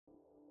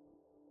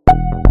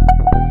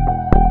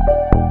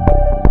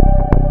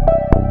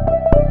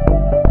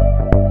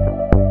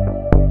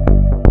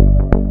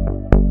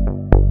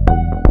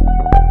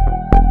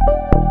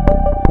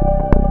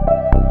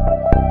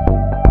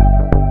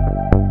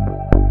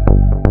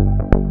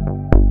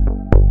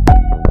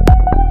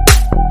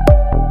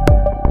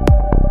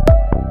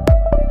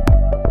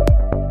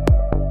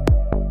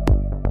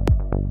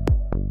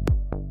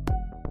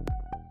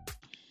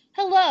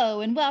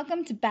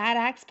welcome to Bad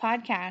Acts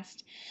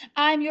Podcast.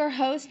 I'm your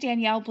host,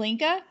 Danielle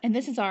Blinka, and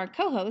this is our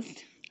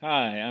co-host.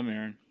 Hi, I'm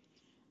Aaron.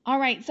 All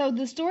right, so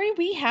the story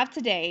we have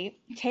today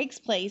takes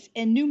place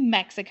in New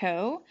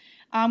Mexico,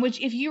 which,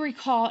 if you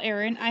recall,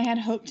 Aaron, I had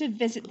hoped to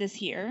visit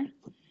this year.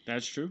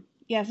 That's true.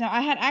 Yes, now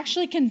I had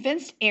actually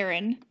convinced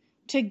Aaron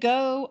to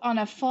go on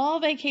a fall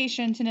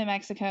vacation to New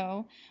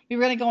Mexico. We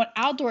were going to go on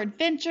outdoor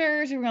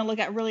adventures. We were going to look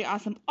at really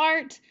awesome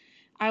art.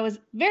 I was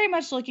very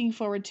much looking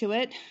forward to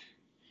it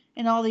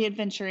and all the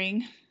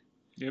adventuring.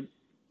 Yep.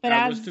 But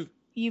I was as too.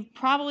 you've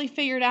probably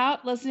figured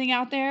out, listening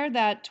out there,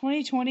 that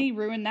 2020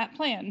 ruined that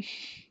plan.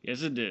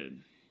 Yes, it did.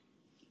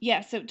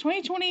 Yeah, so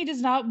 2020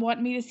 does not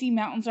want me to see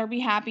mountains or be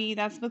happy.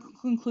 That's the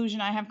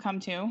conclusion I have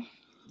come to.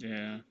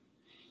 Yeah.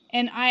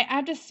 And I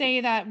have to say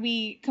that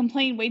we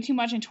complained way too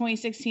much in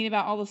 2016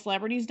 about all the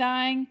celebrities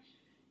dying.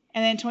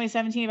 And then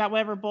 2017 about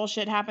whatever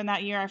bullshit happened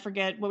that year. I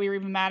forget what we were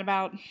even mad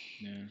about.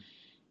 Yeah.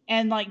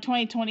 And like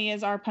 2020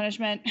 is our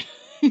punishment.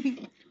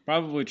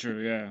 Probably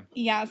true, yeah.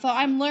 Yeah, so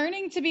I'm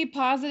learning to be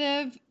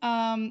positive,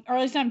 or at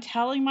least I'm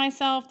telling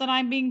myself that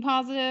I'm being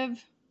positive.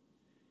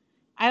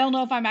 I don't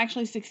know if I'm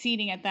actually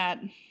succeeding at that.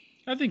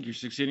 I think you're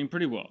succeeding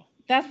pretty well.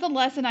 That's the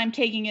lesson I'm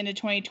taking into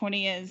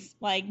 2020 is,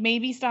 like,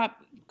 maybe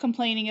stop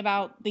complaining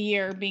about the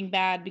year being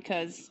bad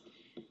because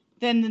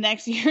then the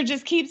next year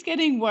just keeps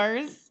getting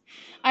worse.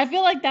 I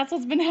feel like that's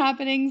what's been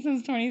happening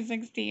since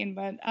 2016,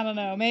 but I don't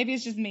know. Maybe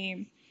it's just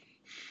me.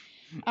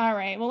 All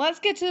right, well, let's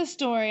get to the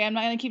story. I'm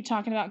not going to keep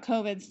talking about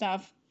COVID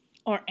stuff.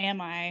 Or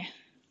am I?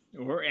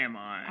 Or am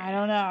I? I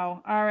don't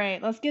know. All right,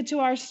 let's get to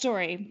our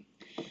story.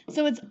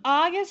 So it's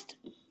August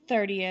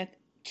 30th,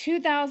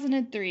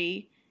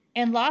 2003,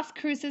 in Las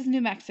Cruces,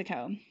 New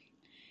Mexico.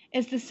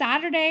 It's the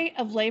Saturday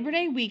of Labor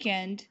Day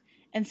weekend,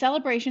 and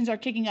celebrations are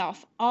kicking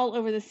off all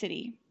over the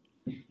city.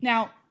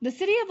 Now, the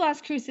city of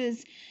Las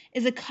Cruces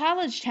is a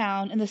college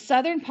town in the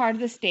southern part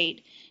of the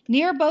state,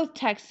 near both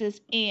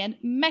Texas and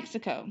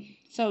Mexico.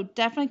 So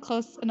definitely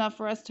close enough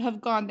for us to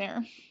have gone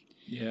there.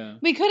 Yeah.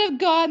 We could have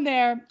gone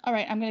there. All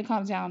right, I'm going to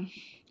calm down.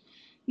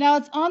 Now,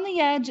 it's on the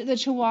edge of the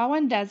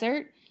Chihuahuan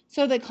Desert,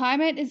 so the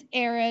climate is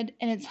arid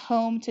and it's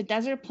home to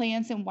desert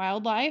plants and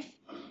wildlife.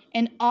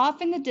 And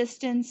off in the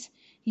distance,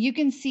 you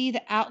can see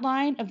the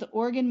outline of the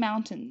Oregon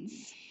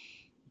Mountains.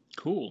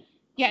 Cool.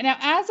 Yeah, now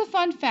as a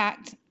fun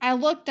fact, I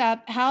looked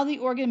up how the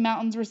Oregon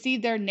Mountains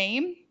received their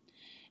name,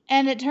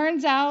 and it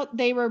turns out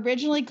they were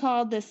originally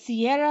called the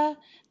Sierra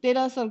de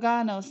los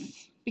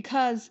Órganos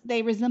because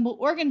they resemble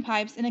organ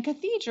pipes in a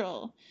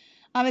cathedral.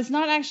 It's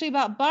not actually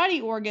about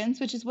body organs,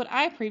 which is what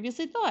I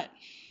previously thought.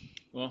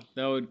 Well,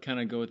 that would kind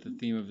of go with the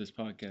theme of this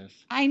podcast.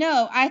 I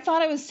know. I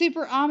thought it was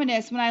super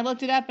ominous when I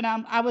looked it up, and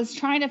I was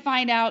trying to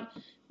find out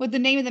what the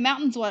name of the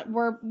mountains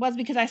was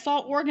because I saw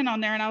Oregon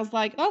on there, and I was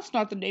like, oh, that's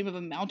not the name of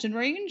a mountain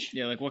range.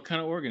 Yeah, like what kind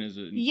of organ is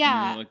it?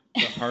 Yeah. You know, like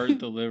the heart,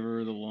 the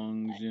liver, the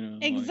lungs, you know.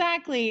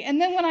 Exactly. Like... And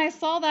then when I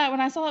saw that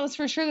was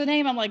for sure the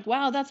name, I'm like,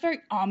 wow, that's very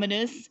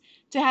ominous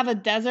to have a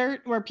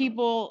desert where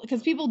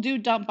because people do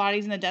dump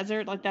bodies in the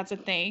desert, like that's a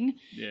thing.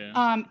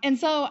 Yeah. And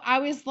so I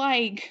was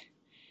like...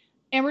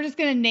 And we're just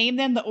going to name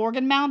them the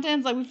Oregon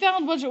Mountains. Like, we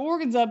found a bunch of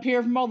organs up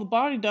here from all the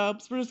body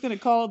dumps. We're just going to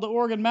call it the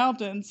Oregon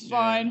Mountains.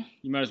 Fine. Yeah.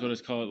 You might as well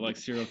just call it, like,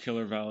 Serial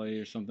Killer Valley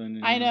or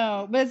something. I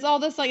know. But it's all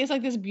this, like, it's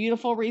like this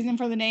beautiful reason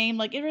for the name.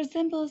 Like, it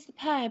resembles the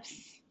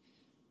pipes.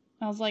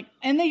 I was like,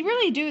 and they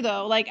really do,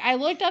 though. Like, I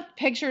looked up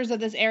pictures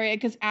of this area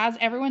because, as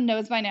everyone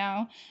knows by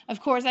now,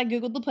 of course, I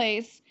Googled the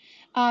place.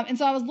 And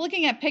so I was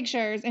looking at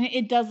pictures, and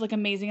it does look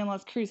amazing in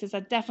Las Cruces.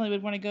 I definitely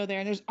would want to go there.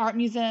 And there's art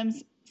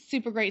museums.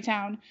 Super great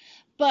town.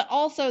 But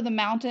also the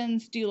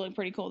mountains do look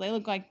pretty cool. They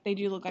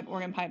do look like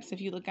organ pipes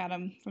if you look at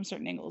them from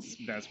certain angles.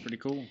 That's pretty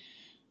cool.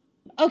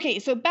 Okay,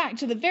 so back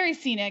to the very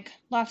scenic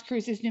Las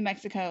Cruces, New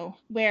Mexico,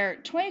 where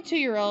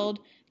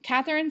 22-year-old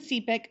Catherine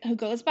Sepik, who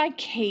goes by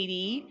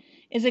Katie,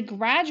 is a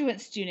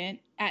graduate student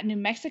at New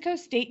Mexico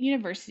State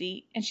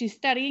University, and she's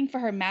studying for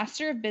her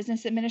Master of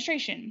Business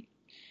Administration.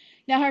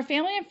 Now, her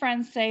family and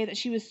friends say that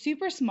she was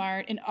super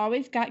smart and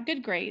always got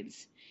good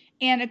grades.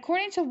 And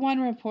according to one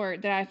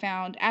report that I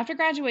found, after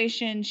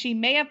graduation, she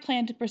may have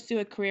planned to pursue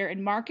a career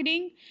in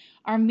marketing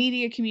or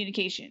media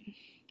communication.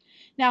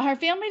 Now, her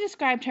family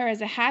described her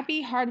as a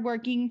happy,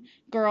 hardworking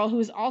girl who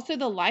was also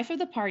the life of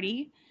the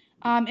party,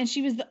 and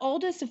she was the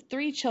oldest of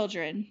 3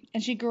 children,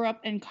 and she grew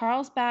up in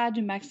Carlsbad,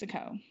 New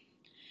Mexico.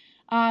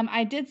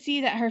 I did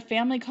see that her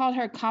family called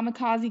her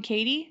Kamikaze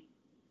Katie.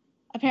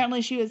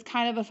 Apparently, she was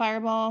kind of a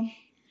fireball,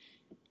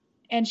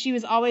 and she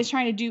was always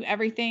trying to do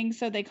everything,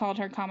 so they called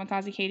her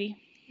Kamikaze Katie.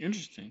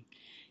 Interesting.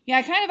 Yeah,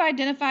 I kind of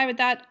identify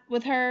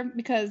with her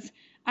because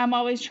I'm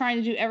always trying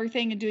to do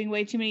everything and doing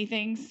way too many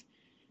things.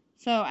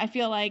 So I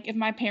feel like if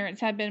my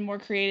parents had been more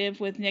creative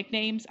with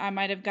nicknames, I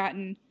might have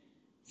gotten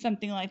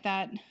something like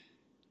that.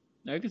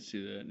 I could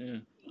see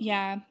that,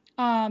 yeah.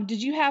 Yeah.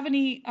 Did you have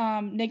any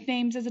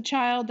nicknames as a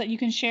child that you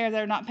can share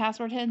that are not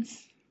password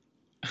hints?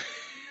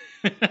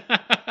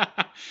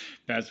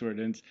 Password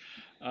hints.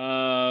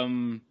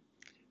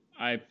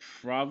 I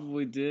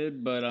probably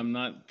did, but I'm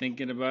not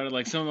thinking about it.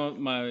 Like some of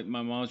my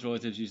mom's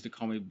relatives used to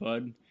call me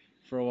Bud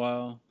for a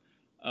while.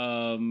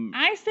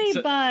 I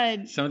say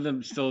Bud. Some of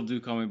them still do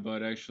call me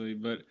Bud, actually,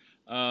 but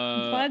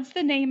Bud's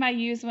the name I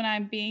use when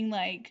I'm being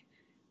like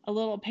a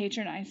little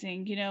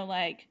patronizing,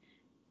 like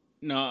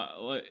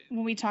no,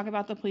 when we talk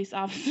about the police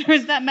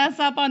officers that mess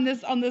up on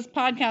this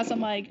podcast. I'm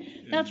like,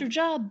 that's your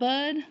job,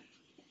 Bud.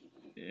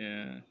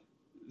 Yeah,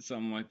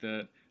 something like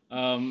that.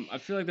 I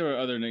feel like there were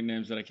other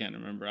nicknames that I can't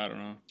remember. I don't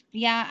know.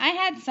 Yeah, I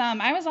had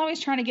some. I was always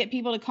trying to get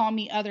people to call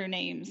me other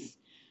names.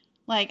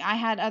 Like I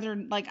had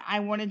I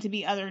wanted to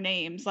be other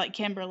names, like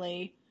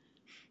Kimberly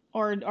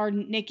or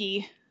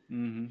Nikki.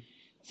 Mm-hmm.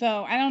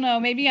 So I don't know.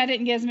 Maybe I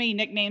didn't get as many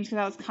nicknames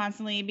because I was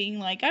constantly being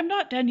like, I'm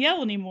not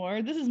Danielle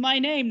anymore. This is my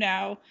name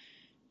now.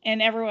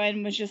 And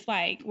everyone was just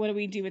like, what do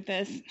we do with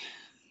this?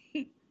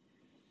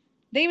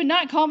 They would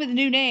not call me the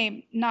new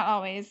name. Not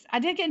always. I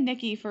did get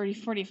Nikki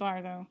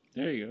 44 though.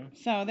 There you go.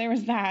 So there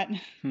was that.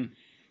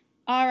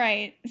 All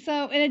right.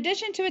 So in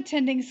addition to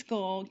attending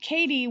school,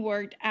 Katie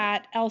worked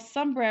at El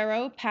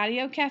Sombrero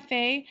Patio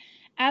Cafe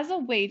as a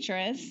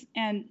waitress.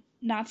 And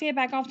not to get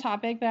back off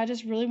topic, but I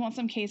just really want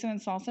some queso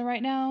and salsa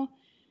right now.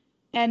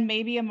 And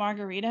maybe a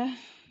margarita.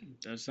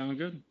 That sounds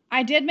good.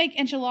 I did make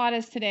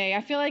enchiladas today.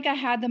 I feel like I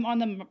had them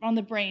on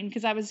the brain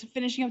because I was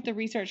finishing up the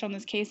research on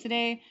this case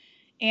today.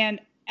 And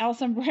El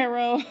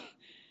Sombrero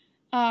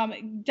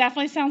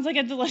definitely sounds like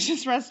a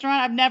delicious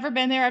restaurant. I've never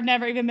been there. I've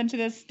never even been to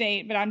this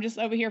state, but I'm just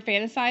over here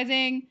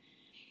fantasizing.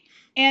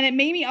 And it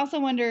made me also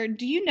wonder,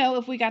 do you know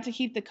if we got to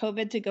keep the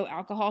COVID to go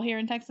alcohol here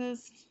in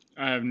Texas?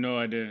 I have no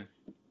idea.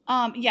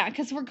 Yeah,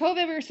 because for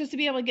COVID, we were supposed to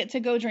be able to get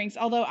to-go drinks,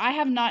 although I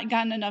have not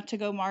gotten enough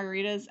to-go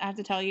margaritas, I have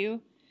to tell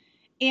you.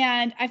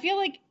 And I feel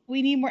like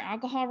we need more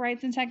alcohol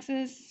rights in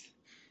Texas.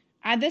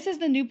 This is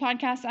the new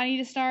podcast I need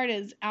to start,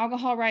 is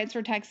Alcohol Rights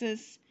for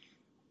Texas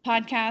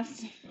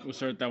podcast. We'll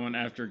start that one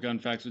after Gun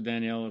Facts with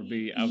Danielle. It'll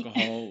be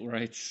Alcohol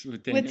Rights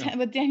with Danielle.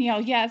 With Danielle,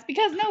 yes.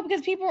 Because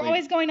people are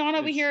always going on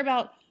over here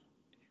about...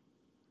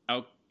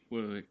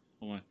 Wait,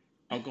 hold on.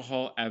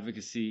 Alcohol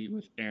Advocacy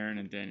with Aaron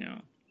and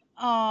Danielle.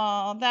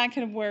 Oh, that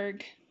could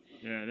work.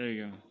 Yeah, there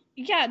you go.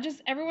 Yeah,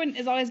 just everyone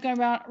is always going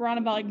around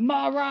about like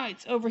my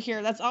rights over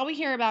here. That's all we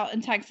hear about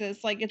in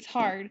Texas. Like it's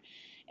hard.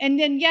 And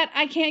then yet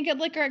I can't get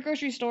liquor at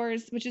grocery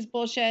stores, which is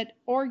bullshit,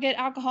 or get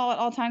alcohol at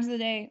all times of the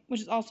day,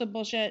 which is also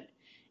bullshit.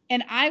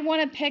 And I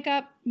want to pick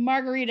up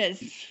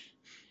margaritas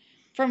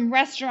from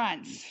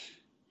restaurants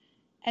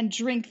and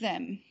drink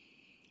them.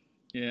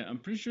 Yeah, I'm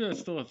pretty sure that's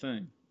still a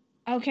thing.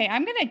 Okay,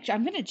 I'm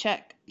gonna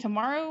check.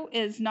 Tomorrow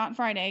is not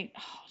Friday.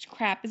 Oh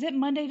crap! Is it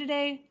Monday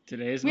today?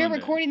 Today is Monday. We're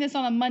recording this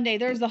on a Monday.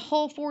 There's the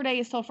whole 4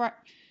 days till Friday.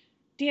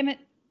 Damn it!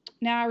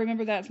 Now I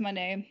remember that it's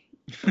Monday.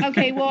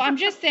 Okay, well I'm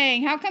just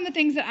saying, how come the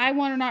things that I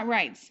want are not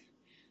rights?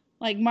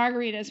 Like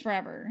margaritas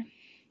forever.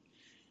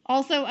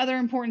 Also other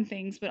important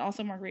things, but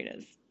also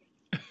margaritas.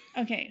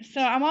 Okay,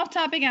 so I'm off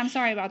topic and I'm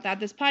sorry about that.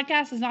 This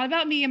podcast is not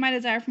about me and my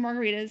desire for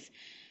margaritas.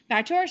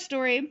 Back to our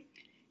story.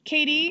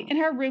 Katie and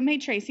her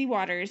roommate Tracy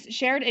Waters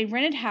shared a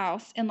rented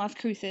house in Las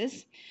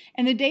Cruces,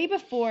 and the day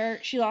before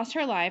she lost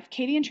her life,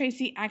 Katie and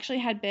Tracy actually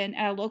had been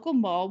at a local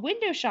mall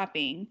window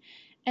shopping,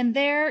 and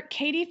there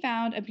Katie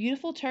found a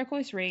beautiful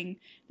turquoise ring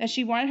that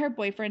she wanted her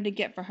boyfriend to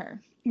get for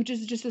her, which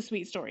is just a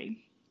sweet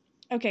story.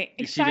 Okay,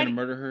 is she gonna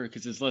murder her?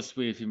 Because it's less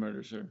sweet if he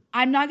murders her.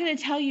 I'm not gonna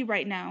tell you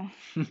right now,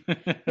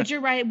 but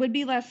you're right, it would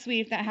be less sweet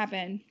if that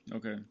happened.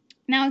 Okay.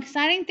 Now,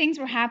 exciting things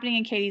were happening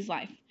in Katie's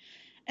life.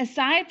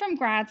 Aside from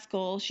grad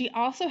school, she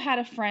also had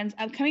a friend's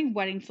upcoming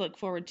wedding to look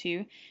forward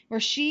to, where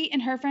she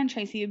and her friend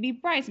Tracy would be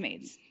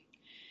bridesmaids.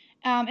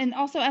 And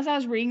also, as I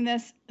was reading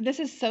this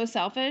is so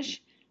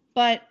selfish,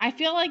 but I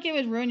feel like it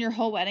would ruin your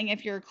whole wedding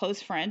if your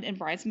close friend and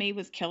bridesmaid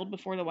was killed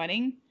before the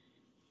wedding.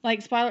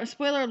 Like,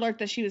 spoiler alert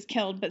that she was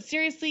killed, but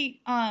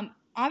seriously,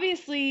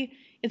 obviously,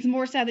 it's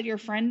more sad that your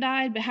friend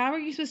died, but how are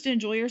you supposed to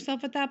enjoy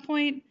yourself at that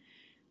point?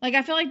 Like,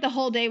 I feel like the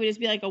whole day would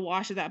just be like a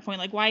wash at that point.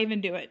 Like, why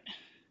even do it?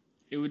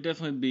 It would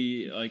definitely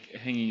be, like,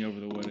 hanging over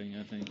the wedding,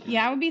 I think.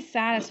 Yeah, I would be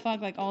sad as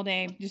fuck, like, all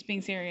day, just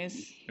being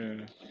serious.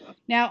 Yeah.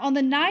 Now, on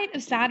the night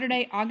of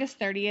Saturday, August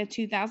 30th,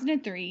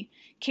 2003,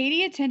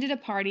 Katie attended a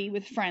party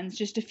with friends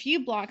just a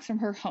few blocks from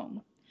her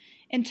home.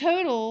 In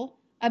total,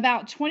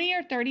 about 20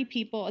 or 30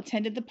 people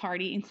attended the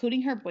party,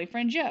 including her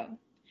boyfriend, Joe.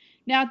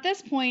 Now, at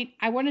this point,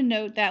 I want to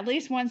note that at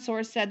least one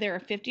source said there were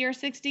 50 or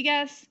 60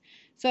 guests,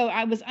 so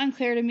it was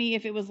unclear to me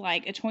if it was,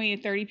 like, a 20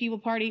 to 30 people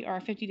party or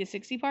a 50 to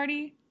 60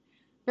 party.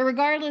 But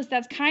regardless,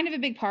 that's kind of a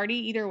big party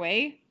either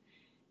way.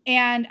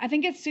 And I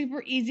think it's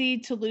super easy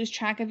to lose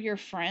track of your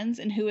friends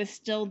and who is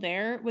still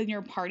there when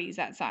your party's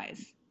that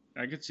size.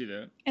 I could see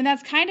that. And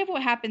that's kind of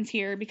what happens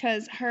here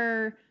because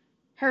her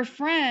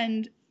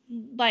friend,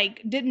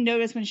 like, didn't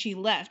notice when she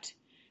left.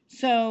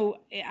 So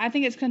I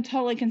think it's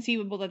totally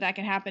conceivable that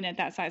can happen at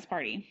that size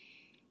party.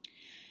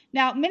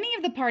 Now, many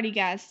of the party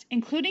guests,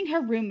 including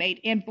her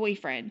roommate and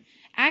boyfriend,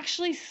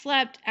 actually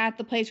slept at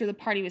the place where the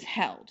party was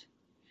held.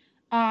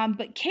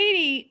 But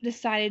Katie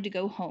decided to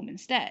go home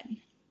instead.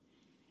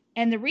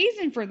 And the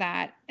reason for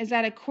that is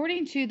that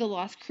according to the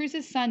Las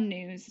Cruces Sun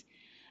News,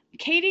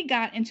 Katie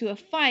got into a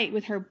fight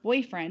with her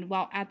boyfriend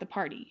while at the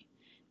party.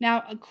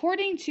 Now,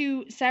 according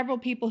to several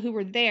people who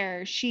were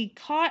there, she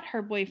caught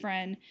her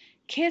boyfriend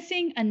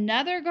kissing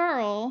another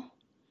girl,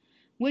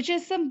 which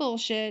is some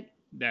bullshit.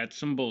 That's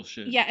some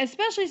bullshit. Yeah,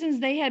 especially since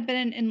they had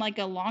been in like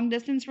a long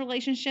distance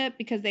relationship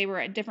because they were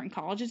at different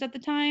colleges at the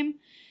time.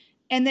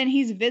 And then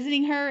he's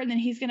visiting her, and then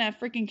he's gonna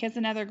freaking kiss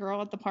another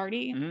girl at the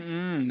party.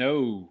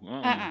 No.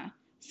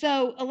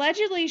 So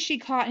allegedly, she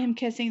caught him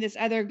kissing this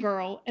other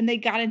girl, and they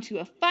got into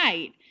a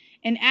fight.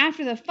 And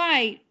after the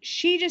fight,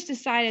 she just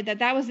decided that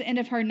that was the end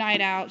of her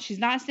night out. She's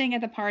not staying at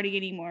the party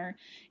anymore,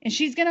 and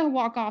she's gonna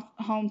walk off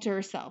home to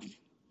herself.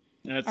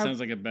 That sounds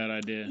like a bad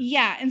idea.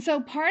 Yeah, and so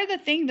part of the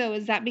thing though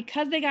is that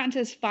because they got into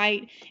this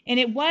fight, and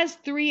it was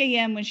 3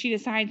 a.m. when she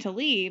decided to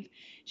leave.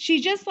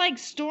 She just like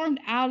stormed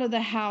out of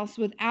the house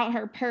without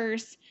her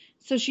purse.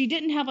 So she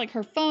didn't have like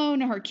her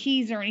phone or her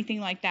keys or anything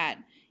like that.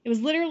 It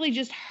was literally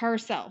just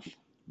herself.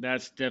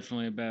 That's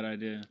definitely a bad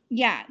idea.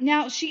 Yeah.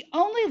 Now, she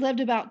only lived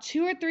about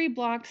 2 or 3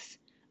 blocks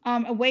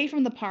away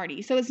from the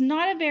party. So it's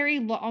not a very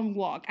long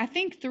walk. I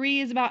think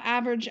 3 is about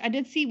average. I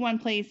did see one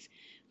place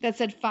that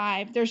said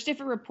 5. There's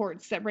different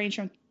reports that range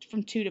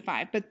from 2 to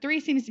 5, but 3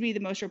 seems to be the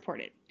most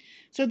reported.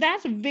 So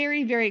that's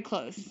very, very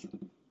close.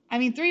 I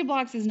mean, 3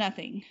 blocks is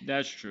nothing.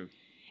 That's true.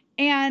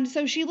 And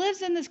so she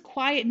lives in this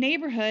quiet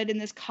neighborhood in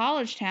this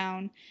college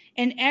town,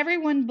 and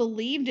everyone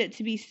believed it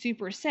to be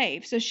super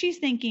safe. So she's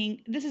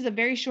thinking, this is a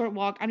very short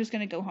walk. I'm just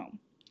going to go home.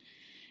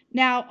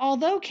 Now,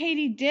 although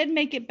Katie did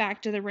make it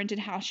back to the rented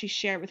house she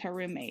shared with her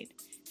roommate,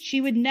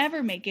 she would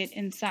never make it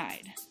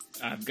inside.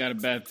 I've got a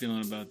bad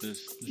feeling about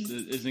this. This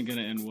isn't going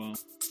to end well.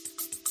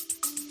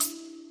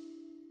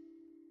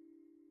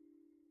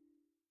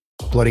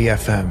 Bloody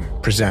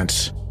FM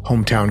presents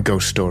Hometown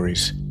Ghost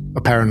Stories, a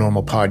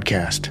paranormal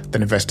podcast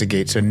that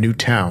investigates a new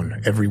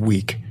town every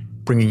week,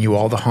 bringing you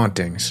all the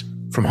hauntings,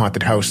 from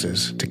haunted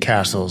houses to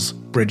castles,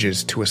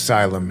 bridges to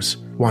asylums,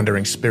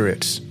 wandering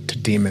spirits to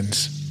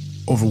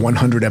demons. Over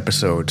 100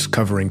 episodes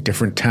covering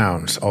different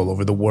towns all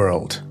over the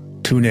world.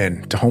 Tune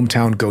in to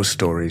Hometown Ghost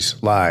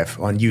Stories live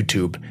on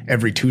YouTube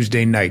every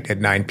Tuesday night at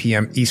 9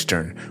 p.m.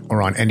 Eastern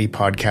or on any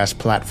podcast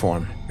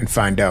platform and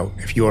find out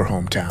if your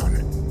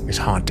hometown is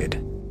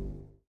haunted.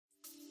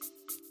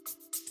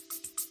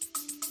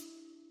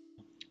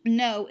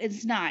 No,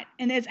 it's not.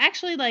 And it's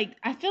actually like,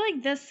 I feel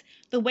like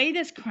the way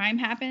this crime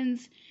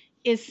happens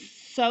is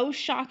so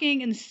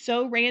shocking and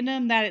so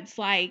random that it's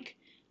like,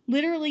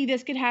 literally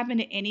this could happen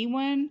to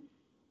anyone.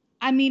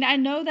 I mean, I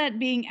know that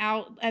being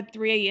out at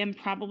 3 a.m.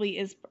 probably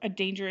is a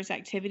dangerous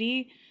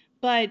activity,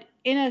 but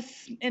in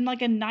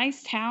like a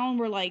nice town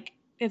where like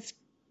it's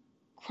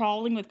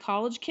crawling with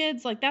college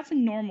kids, like that's a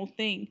normal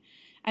thing.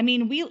 I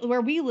mean,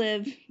 where we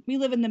live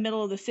in the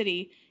middle of the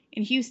city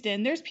in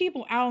Houston. There's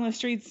people out on the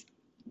streets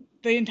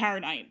the entire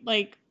night.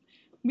 Like,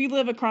 we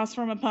live across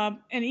from a pub,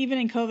 and even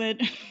in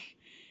COVID,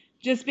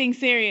 just being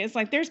serious,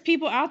 like there's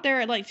people out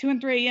there at like 2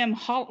 and 3 a.m.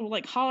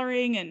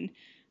 Hollering and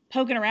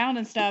poking around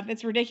and stuff.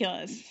 It's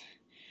ridiculous.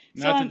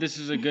 Not that this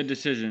is a good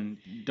decision.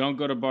 Don't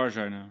go to bars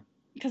right now.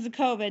 Because of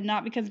COVID,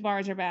 not because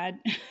bars are bad.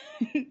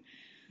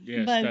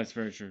 Yes, that's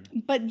very true.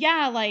 But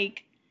yeah,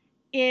 like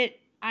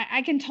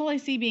I can totally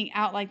see being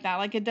out like that.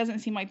 Like, it doesn't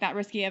seem like that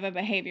risky of a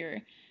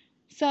behavior.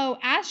 So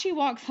as she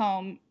walks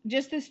home,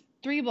 just this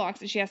 3 blocks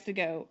that she has to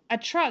go, a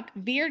truck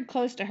veered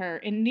close to her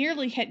and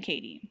nearly hit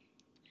Katie.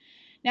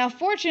 Now,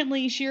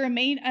 fortunately, she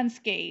remained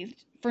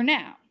unscathed for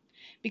now,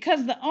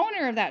 because the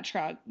owner of that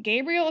truck,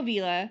 Gabriel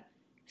Avila,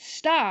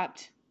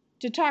 stopped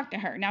to talk to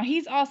her. Now,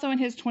 he's also in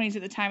his 20s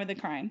at the time of the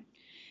crime.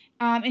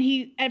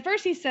 And at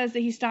first he says that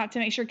he stopped to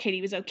make sure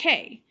Katie was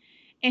okay.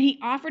 And he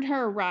offered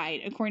her a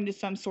ride, according to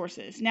some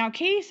sources. Now,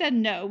 Katie said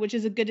no, which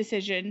is a good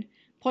decision.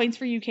 Points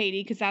for you,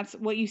 Katie, because that's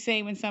what you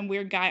say when some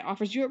weird guy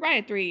offers you a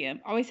ride at 3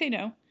 a.m. Always say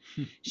no.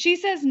 She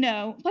says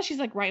no. Plus, she's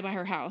like right by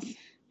her house.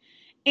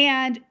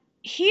 And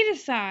he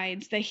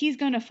decides that he's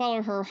going to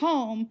follow her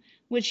home,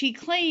 which he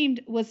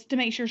claimed was to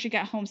make sure she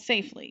got home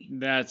safely.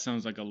 That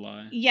sounds like a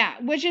lie. Yeah,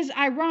 which is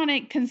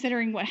ironic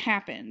considering what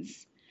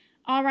happens.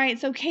 All right,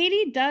 so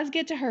Katie does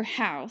get to her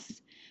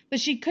house, but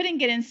she couldn't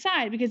get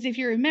inside because if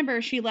you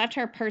remember, she left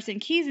her purse and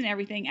keys and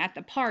everything at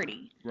the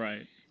party.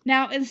 Right.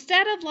 Now,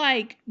 instead of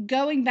like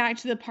going back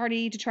to the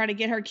party to try to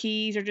get her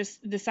keys or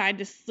just decide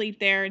to sleep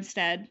there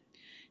instead,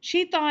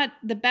 she thought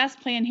the best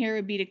plan here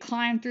would be to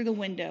climb through the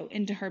window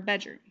into her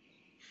bedroom.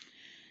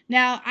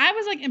 Now, I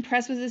was like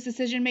impressed with this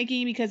decision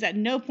making because at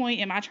no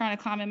point am I trying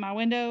to climb in my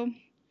window.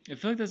 I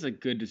feel like that's a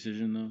good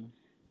decision though.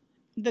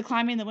 The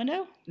climbing the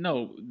window?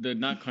 No, the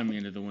not climbing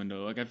into the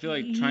window. Like, I feel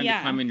like trying to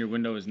climb in your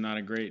window is not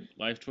a great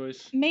life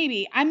choice.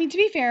 Maybe. I mean, to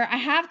be fair, I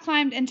have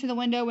climbed into the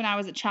window when I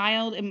was a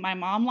child and my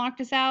mom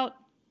locked us out.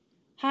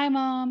 Hi,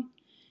 Mom.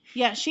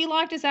 Yeah, she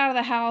locked us out of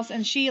the house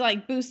and she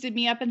like boosted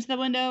me up into the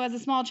window as a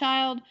small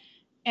child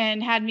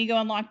and had me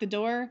go unlock the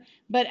door.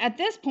 But at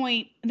this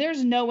point,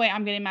 there's no way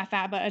I'm getting my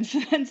fat butt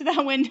into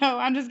that window.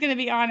 I'm just going to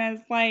be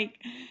honest. Like,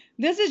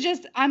 this is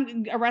just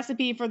a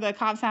recipe for the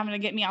cops having to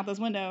get me out this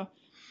window.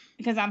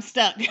 because I'm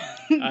stuck.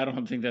 I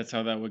don't think that's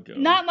how that would go.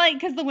 Not like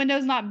because the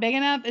window's not big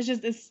enough. It's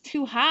just it's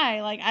too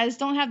high. Like I just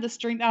don't have the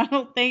strength. I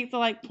don't think to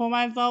like pull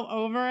myself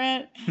over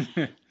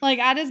it. Like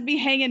I just be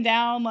hanging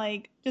down,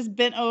 like just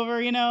bent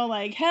over, you know,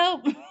 like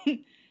help.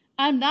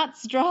 I'm not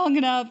strong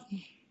enough.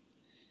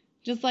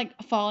 Just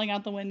like falling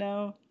out the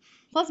window.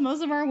 Plus,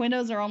 most of our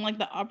windows are on like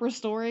the upper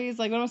stories.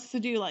 Like what am I supposed to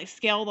do? Like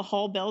scale the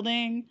whole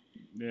building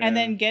and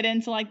then get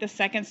into like the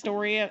second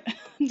story.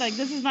 Like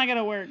this is not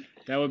gonna work.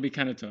 That would be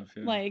kind of tough.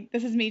 Yeah. Like,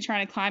 this is me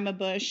trying to climb a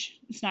bush.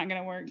 It's not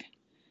going to work.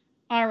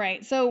 All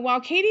right. So,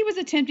 while Katie was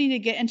attempting to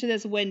get into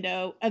this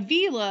window,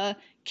 Avila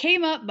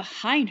came up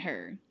behind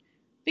her.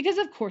 Because,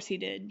 of course, he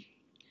did.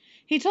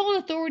 He told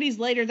authorities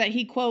later that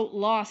he, quote,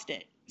 lost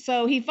it.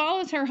 So, he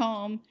follows her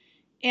home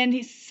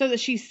and so that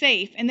she's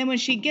safe. And then when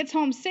she gets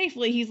home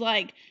safely, he's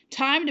like,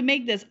 time to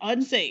make this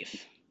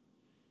unsafe.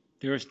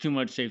 There was too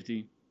much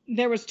safety.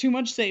 There was too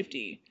much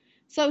safety.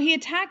 So he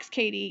attacks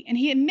Katie, and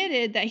he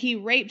admitted that he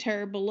raped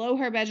her below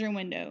her bedroom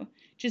window,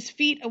 just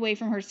feet away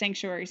from her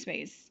sanctuary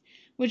space,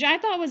 which I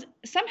thought was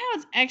somehow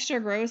it's extra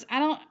gross. I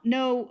don't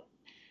know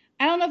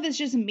if it's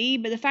just me,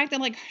 but the fact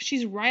that like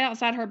she's right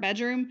outside her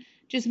bedroom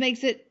just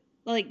makes it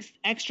like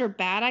extra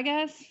bad, I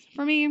guess,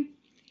 for me.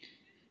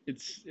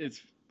 It's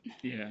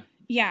yeah.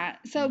 Yeah,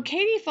 so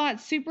Katie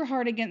fought super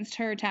hard against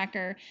her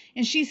attacker,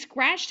 and she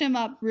scratched him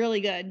up really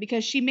good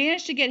because she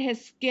managed to get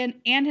his skin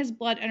and his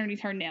blood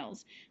underneath her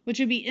nails, which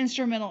would be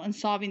instrumental in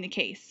solving the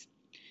case.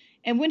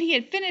 And when he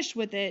had finished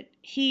with it,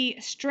 he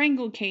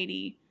strangled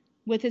Katie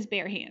with his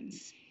bare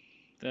hands.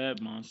 That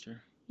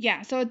monster.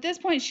 Yeah, so at this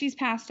point, she's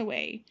passed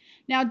away.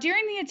 Now,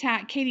 during the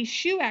attack, Katie's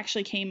shoe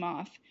actually came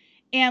off,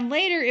 and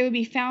later it would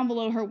be found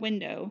below her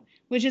window,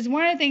 which is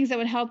one of the things that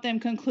would help them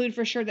conclude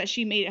for sure that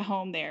she made it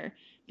home there.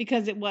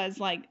 Because it was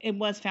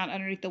found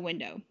underneath the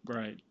window.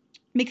 Right.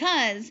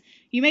 Because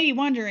you may be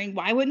wondering,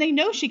 why wouldn't they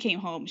know she came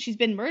home? She's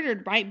been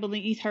murdered right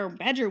beneath her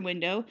bedroom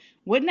window.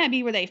 Wouldn't that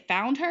be where they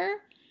found her?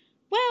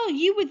 Well,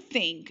 you would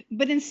think.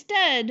 But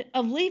instead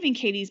of leaving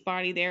Katie's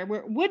body there where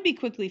it would be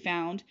quickly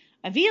found,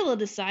 Avila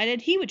decided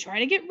he would try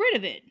to get rid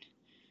of it.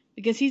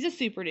 Because he's a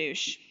super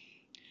douche.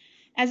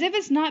 As if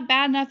it's not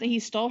bad enough that he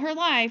stole her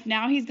life,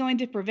 now he's going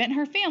to prevent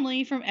her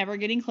family from ever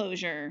getting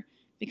closure.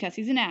 Because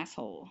he's an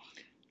asshole.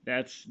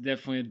 That's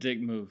definitely a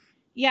dick move.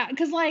 Yeah,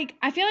 because, like,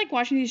 I feel like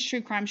watching these true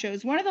crime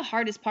shows, one of the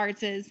hardest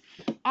parts is,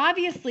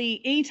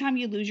 obviously, anytime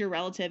you lose your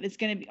relative, it's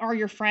going to be, or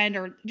your friend,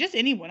 or just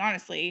anyone,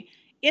 honestly,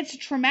 it's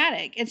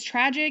traumatic. It's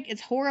tragic.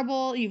 It's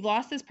horrible. You've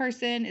lost this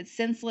person. It's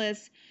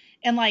senseless.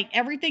 And, like,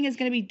 everything is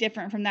going to be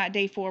different from that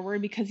day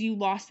forward because you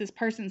lost this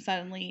person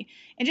suddenly.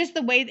 And just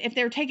the way, if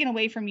they're taken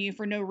away from you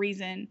for no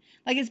reason,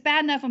 like, it's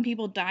bad enough when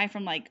people die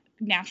from, like,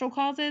 natural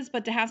causes,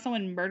 but to have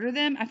someone murder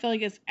them, I feel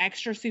like it's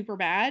extra super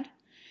bad.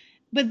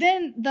 But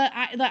then the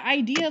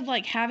idea of,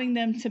 like, having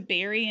them to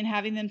bury and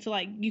having them to,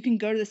 like, you can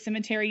go to the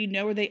cemetery, you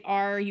know where they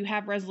are, you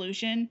have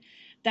resolution,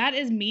 that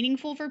is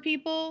meaningful for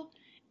people.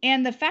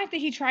 And the fact that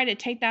he tried to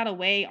take that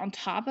away on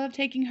top of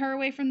taking her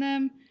away from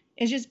them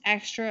is just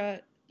extra,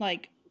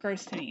 like,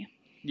 gross to me.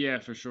 Yeah,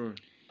 for sure.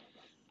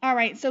 All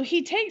right, so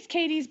he takes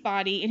Katie's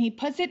body and he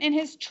puts it in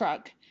his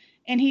truck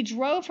and he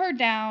drove her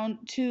down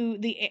to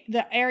the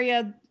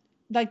area,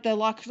 like the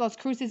Las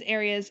Cruces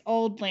area's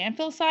old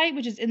landfill site,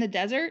 which is in the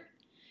desert.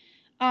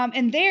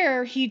 And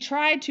there, he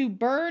tried to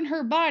burn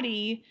her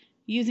body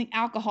using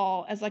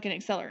alcohol as, like, an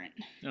accelerant.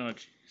 Oh,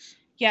 jeez.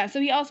 Yeah,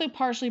 so he also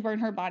partially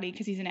burned her body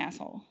because he's an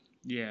asshole.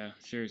 Yeah,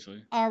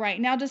 seriously. All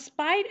right. Now,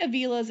 despite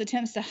Avila's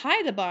attempts to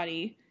hide the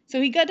body, so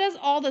he does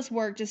all this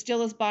work to steal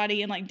this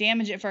body and, like,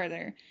 damage it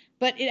further.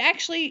 But it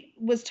actually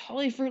was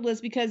totally fruitless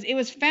because it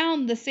was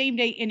found the same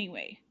day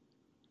anyway.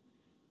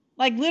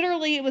 Like,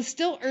 literally, it was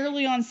still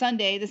early on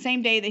Sunday, the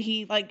same day that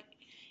he, like,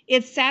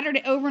 it's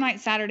Saturday,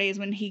 overnight Saturday is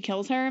when he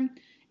kills her.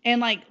 And,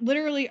 like,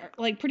 literally,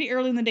 like, pretty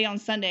early in the day on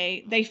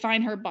Sunday, they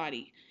find her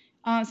body.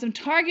 Some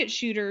target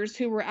shooters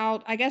who were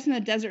out, I guess, in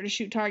the desert to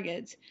shoot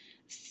targets,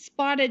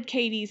 spotted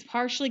Katie's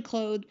partially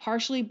clothed,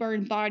 partially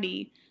burned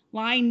body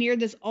lying near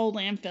this old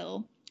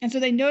landfill. And so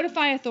they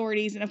notify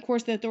authorities, and, of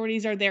course, the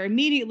authorities are there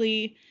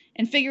immediately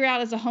and figure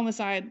out it's a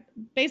homicide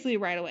basically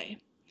right away.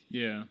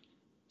 Yeah.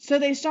 So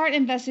they start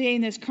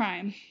investigating this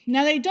crime.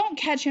 Now, they don't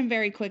catch him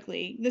very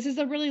quickly. This is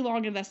a really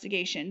long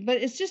investigation.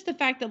 But it's just the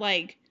fact that,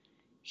 like,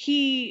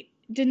 he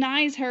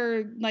denies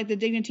her, like, the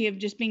dignity of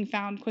just being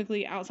found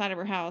quickly outside of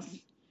her house.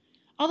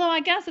 Although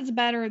I guess it's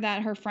better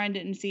that her friend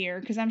didn't see her,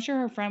 because I'm sure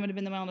her friend would have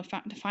been the one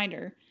to find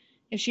her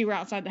if she were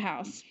outside the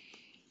house.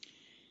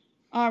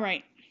 All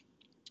right.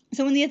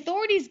 So when the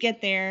authorities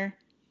get there,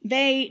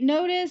 they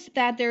notice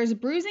that there's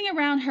bruising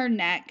around her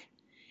neck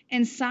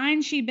and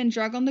signs she'd been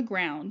drugged on the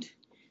ground.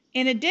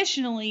 And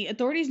additionally,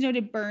 authorities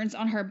noted burns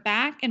on her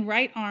back and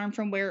right arm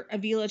from where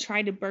Avila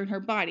tried to burn her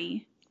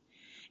body.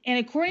 And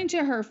according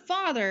to her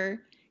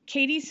father,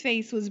 Katie's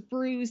face was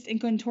bruised and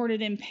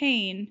contorted in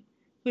pain,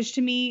 which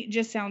to me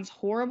just sounds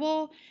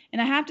horrible.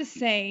 And I have to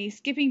say,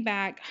 skipping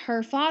back,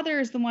 her father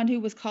is the one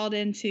who was called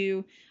in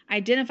to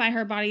identify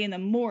her body in the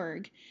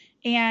morgue.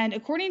 And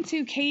according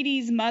to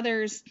Katie's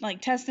mother's,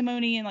 like,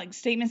 testimony and, like,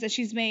 statements that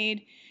she's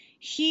made,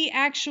 he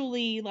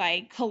actually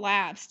like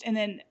collapsed and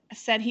then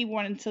said he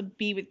wanted to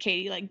be with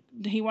Katie, like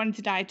he wanted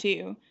to die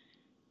too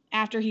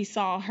after he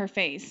saw her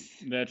face.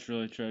 That's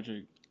really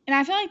tragic. And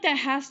I feel like that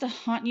has to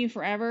haunt you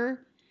forever.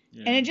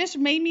 Yeah. And it just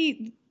made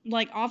me,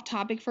 like, off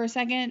topic for a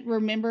second,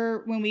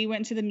 remember when we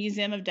went to the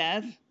Museum of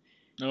Death?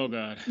 Oh,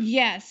 God.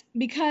 Yes,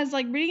 because,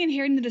 like, reading and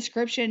hearing the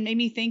description made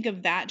me think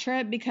of that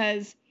trip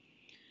because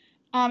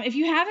if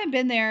you haven't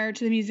been there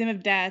to the Museum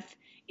of Death,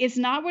 it's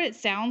not what it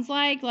sounds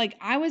like. Like,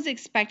 I was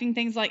expecting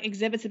things like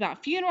exhibits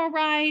about funeral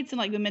rites and,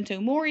 like, memento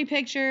mori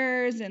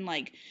pictures and,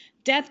 like,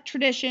 death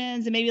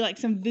traditions and maybe, like,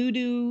 some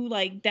voodoo,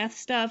 like, death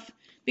stuff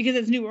because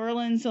it's New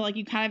Orleans, so, like,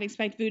 you kind of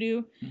expect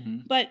voodoo. Mm-hmm.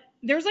 But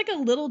there's, like, a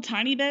little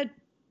tiny bit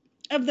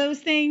of those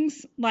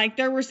things. Like,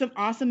 there were some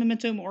awesome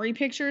memento mori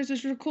pictures,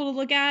 which were cool to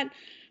look at.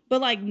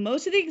 But, like,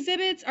 most of the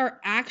exhibits are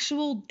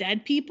actual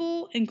dead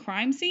people and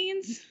crime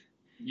scenes.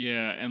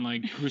 Yeah, and,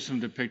 like,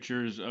 gruesome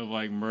pictures of,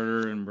 like,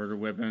 murder and murder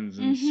weapons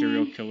and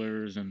serial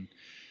killers and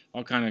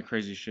all kind of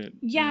crazy shit.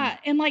 Yeah,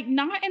 and, like,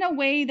 not in a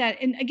way that...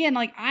 And, again,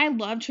 like, I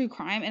love true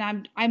crime,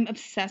 and I'm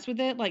obsessed with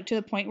it, like, to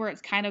the point where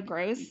it's kind of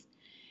gross.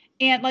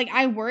 And, like,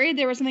 I worried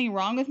there was something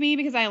wrong with me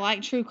because I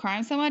like true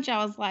crime so much.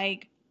 I was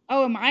like,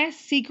 oh, am I a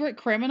secret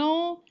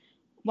criminal?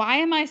 Why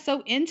am I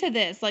so into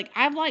this? Like,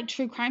 I've liked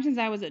true crime since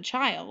I was a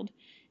child.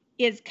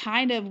 It's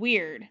kind of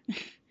weird.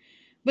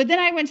 But then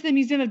I went to the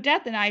Museum of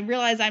Death and I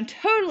realized I'm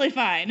totally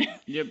fine.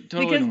 Yep,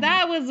 totally. Because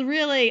that was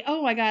really,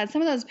 oh my God,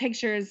 some of those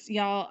pictures,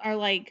 y'all, are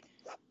like,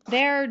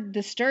 they're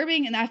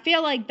disturbing. And I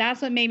feel like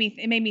that's what made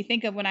me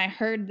think of when I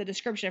heard the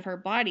description of her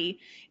body,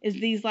 is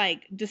these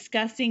like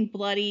disgusting,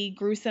 bloody,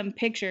 gruesome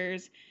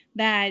pictures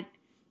that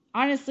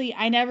honestly,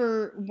 I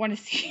never want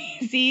to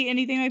see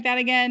anything like that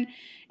again.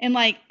 And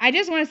like, I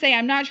just want to say,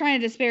 I'm not trying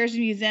to disparage the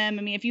museum.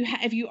 I mean,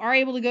 if you are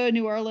able to go to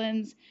New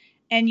Orleans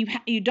and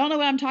you don't know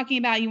what I'm talking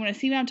about, you want to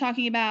see what I'm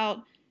talking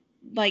about,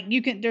 like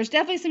you can. There's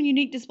definitely some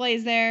unique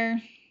displays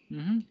there.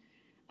 Mm-hmm.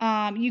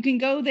 You can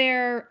go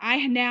there.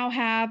 I now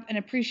have an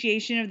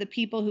appreciation of the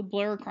people who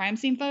blur crime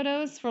scene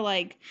photos for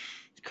like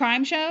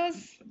crime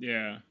shows.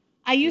 Yeah.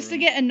 I used to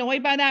get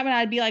annoyed by that when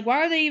I'd be like,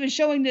 why are they even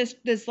showing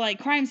this like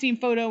crime scene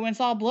photo when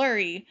it's all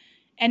blurry?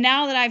 And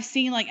now that I've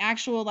seen like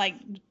actual like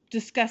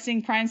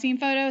disgusting crime scene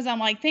photos, I'm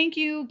like, thank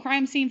you,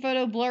 crime scene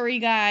photo blurry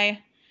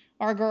guy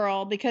or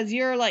girl, because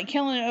you're like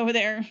killing it over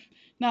there.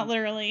 Not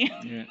literally.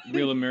 Yeah,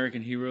 Real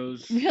American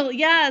Heroes.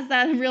 Yes,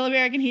 that Real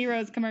American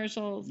Heroes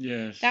commercials.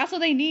 Yes. That's what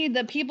they need,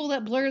 the people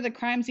that blur the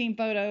crime scene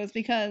photos,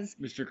 because...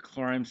 Mr.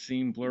 Crime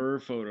Scene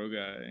Blur Photo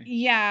Guy.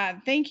 Yeah,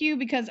 thank you,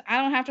 because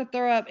I don't have to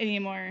throw up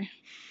anymore.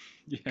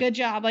 Yeah. Good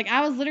job. Like,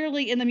 I was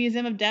literally in the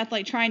Museum of Death,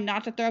 like, trying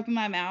not to throw up in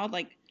my mouth.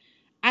 Like,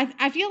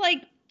 I feel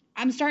like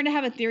I'm starting to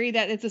have a theory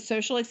that it's a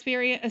social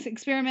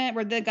experiment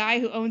where the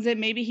guy who owns it,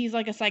 maybe he's,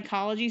 like, a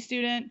psychology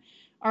student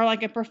or,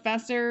 like, a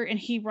professor, and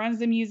he runs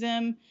the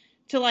museum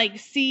to, like,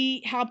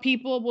 see how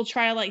people will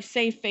try to, like,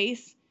 save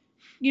face.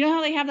 You know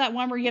how they have that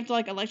one where you have to,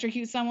 like,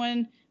 electrocute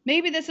someone?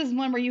 Maybe this is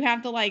one where you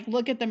have to, like,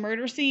 look at the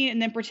murder scene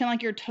and then pretend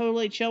like you're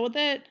totally chill with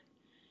it.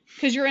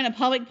 Because you're in a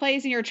public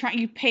place and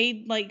you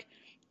paid, like,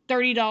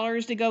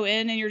 $30 to go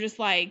in and you're just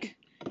like,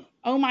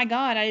 oh my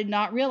God, I did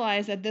not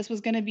realize that this was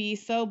going to be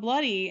so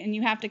bloody. And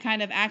you have to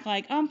kind of act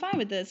like, oh, I'm fine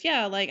with this.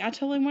 Yeah, like, I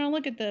totally want to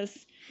look at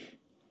this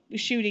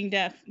shooting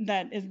death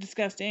that is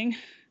disgusting.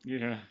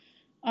 Yeah.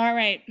 All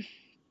right.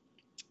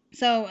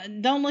 So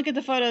don't look at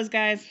the photos,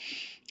 guys.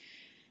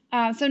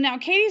 So now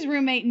Katie's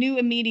roommate knew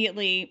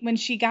immediately when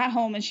she got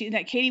home and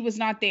that Katie was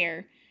not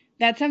there,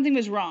 that something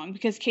was wrong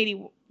because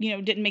Katie,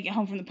 didn't make it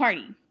home from the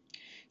party.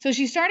 So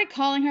she started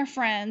calling her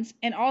friends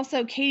and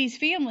also Katie's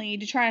family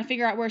to try to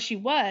figure out where she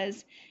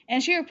was,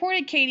 and she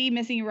reported Katie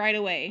missing right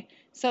away.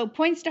 So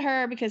points to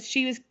her because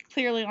she was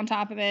clearly on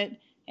top of it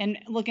and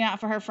looking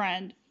out for her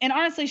friend. And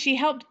honestly, she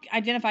helped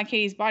identify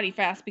Katie's body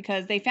fast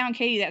because they found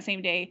Katie that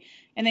same day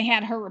and they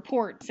had her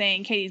report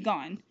saying Katie's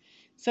gone.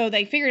 So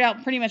they figured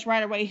out pretty much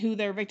right away who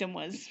their victim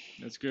was.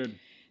 That's good.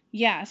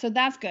 Yeah, so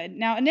that's good.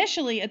 Now,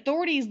 initially,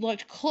 authorities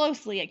looked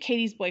closely at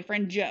Katie's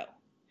boyfriend, Joe.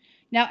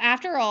 Now,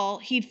 after all,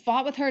 he'd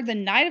fought with her the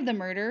night of the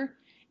murder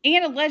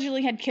and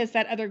allegedly had kissed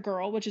that other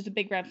girl, which is a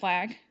big red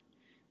flag.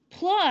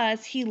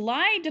 Plus, he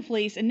lied to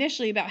police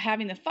initially about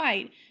having the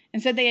fight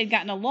and said they had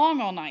gotten along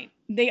all night.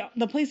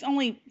 The police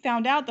only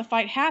found out the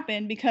fight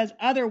happened because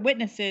other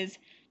witnesses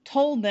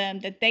told them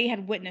that they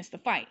had witnessed the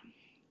fight.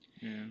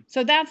 Yeah.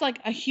 So that's like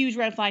a huge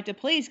red flag to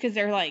police because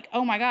they're like,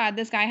 oh my God,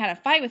 this guy had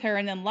a fight with her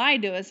and then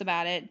lied to us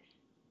about it.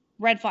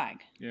 Red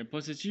flag. Yeah,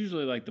 plus it's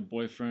usually like the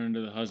boyfriend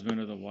or the husband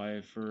or the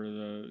wife or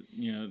the,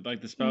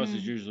 like the spouse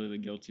is usually the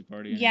guilty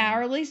party. Anyway. Yeah,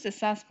 or at least the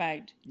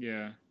suspect.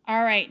 Yeah.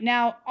 All right.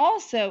 Now,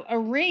 also, a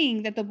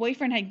ring that the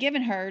boyfriend had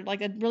given her,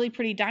 like a really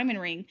pretty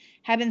diamond ring,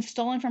 had been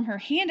stolen from her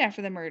hand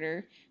after the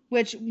murder,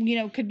 which,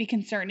 could be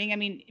concerning. I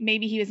mean,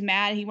 maybe he was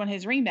mad, he wanted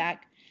his ring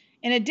back.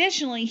 And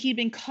additionally, he'd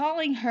been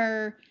calling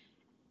her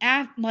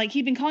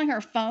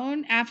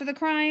phone after the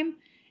crime,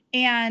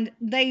 and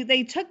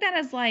they took that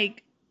as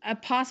like a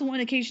possible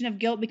indication of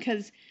guilt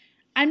because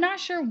I'm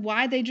not sure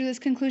why they drew this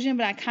conclusion,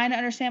 but I kind of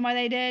understand why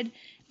they did,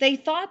 they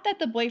thought that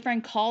the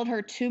boyfriend called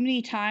her too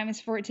many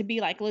times for it to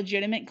be like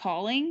legitimate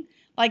calling,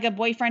 like a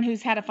boyfriend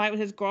who's had a fight with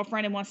his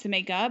girlfriend and wants to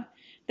make up.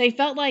 They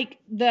felt like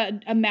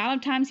the amount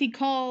of times he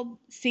called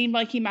seemed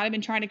like he might have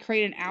been trying to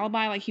create an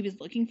alibi, like he was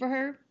looking for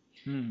her.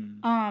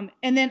 And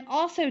then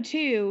also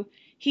too,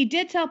 he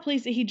did tell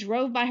police that he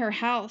drove by her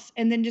house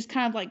and then just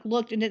kind of like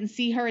looked and didn't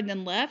see her and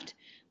then left,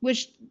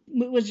 which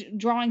was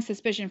drawing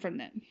suspicion from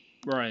them.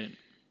 Right.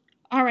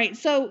 All right,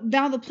 so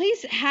now the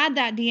police had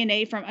that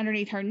DNA from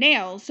underneath her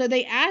nails, so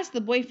they asked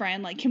the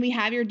boyfriend, like, can we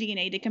have your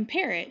DNA to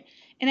compare it?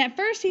 And at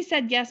first he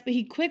said yes, but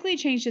he quickly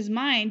changed his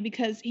mind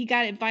because he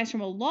got advice from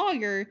a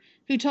lawyer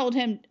who told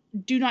him,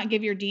 do not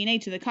give your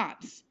DNA to the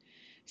cops.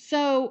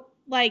 So,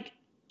 like,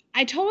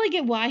 I totally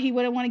get why he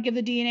wouldn't want to give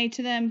the DNA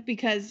to them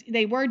because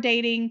they were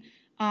dating.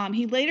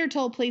 He later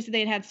told police that they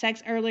had had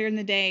sex earlier in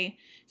the day.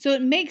 So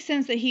it makes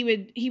sense that he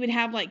would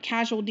have like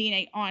casual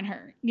DNA on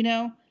her, you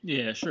know?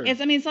 Yeah, sure.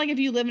 It's like if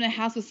you live in a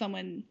house with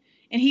someone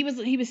and he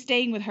was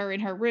staying with her in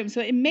her room.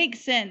 So it makes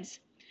sense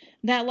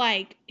that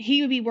like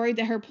he would be worried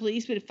that the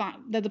police would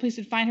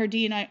find her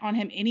DNA on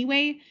him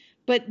anyway,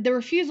 but the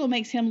refusal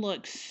makes him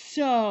look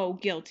so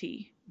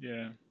guilty.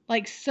 Yeah.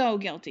 Like so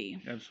guilty.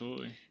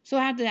 Absolutely. So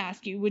I have to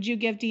ask you, would you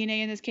give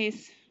DNA in this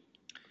case?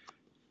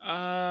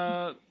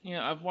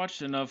 I've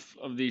watched enough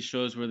of these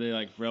shows where they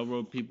like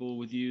railroad people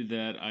with you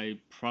that I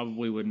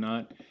probably would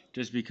not,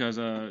 just because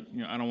I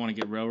don't want to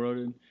get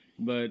railroaded.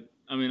 But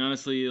I mean,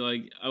 honestly,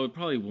 like I would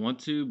probably want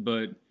to,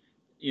 but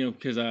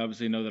because I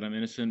obviously know that I'm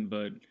innocent.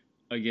 But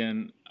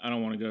again, I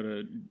don't want to go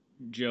to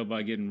jail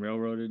by getting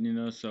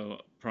railroaded, so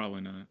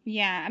probably not.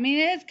 Yeah, I mean,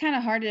 it is kind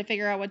of hard to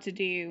figure out what to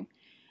do.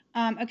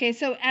 Okay,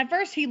 so at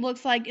first he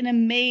looks like an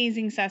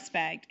amazing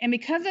suspect, and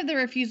because of the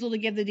refusal to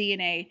give the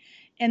DNA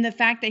and the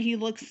fact that he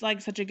looks like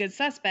such a good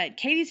suspect,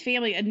 Katie's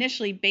family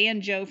initially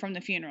banned Joe from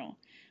the funeral,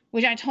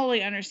 which I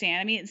totally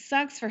understand. I mean, it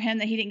sucks for him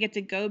that he didn't get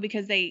to go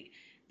because they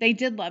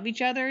did love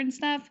each other and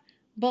stuff,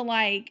 but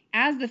like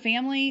as the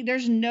family,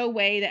 there's no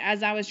way that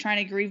as I was trying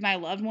to grieve my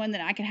loved one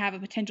that I could have a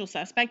potential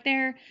suspect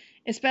there,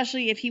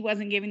 especially if he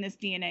wasn't giving this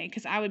DNA,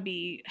 because I would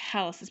be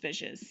hella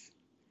suspicious.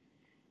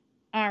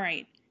 All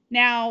right,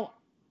 now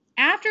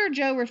after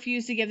Joe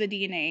refused to give the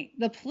DNA,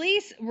 the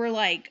police were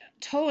like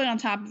totally on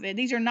top of it.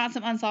 These are not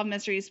some unsolved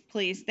mysteries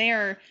police. They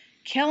are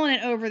killing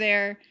it over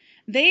there.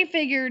 They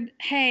figured,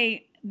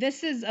 hey,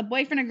 this is a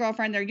boyfriend and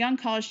girlfriend. They're young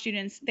college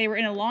students. They were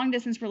in a long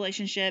distance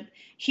relationship.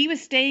 He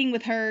was staying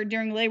with her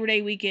during Labor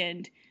Day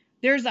weekend.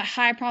 There's a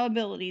high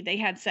probability they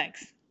had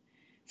sex.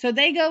 So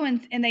they go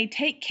and they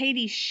take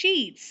Katie's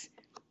sheets,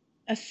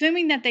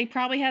 assuming that they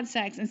probably had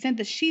sex, and sent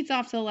the sheets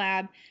off to the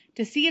lab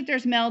to see if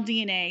there's male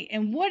DNA.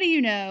 And what do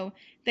you know?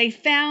 They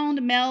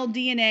found male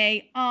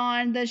DNA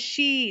on the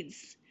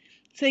sheets.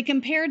 So they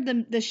compared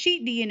the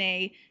sheet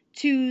DNA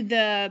to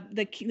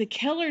the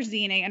killer's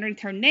DNA underneath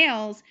her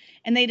nails,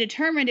 and they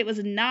determined it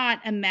was not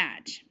a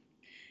match.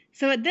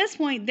 So at this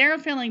point, they're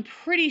feeling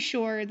pretty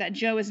sure that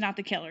Joe is not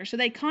the killer. So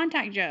they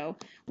contact Joe,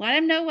 let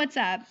him know what's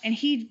up, and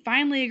he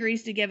finally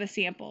agrees to give a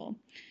sample.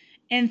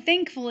 And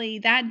thankfully,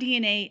 that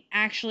DNA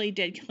actually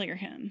did clear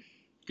him.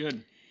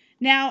 Good.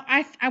 Now,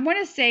 I want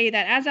to say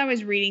that as I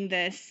was reading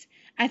this,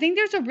 I think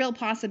there's a real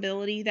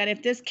possibility that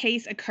if this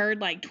case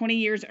occurred like 20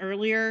 years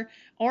earlier,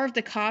 or if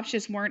the cops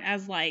just weren't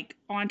as like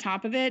on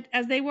top of it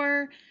as they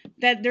were,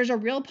 that there's a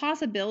real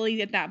possibility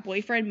that that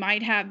boyfriend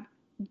might have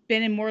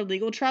been in more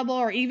legal trouble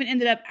or even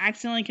ended up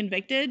accidentally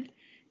convicted,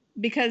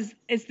 because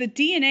it's the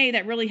DNA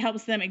that really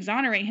helps them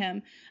exonerate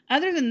him.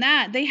 Other than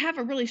that, they have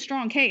a really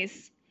strong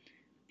case.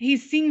 He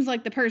seems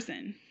like the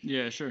person.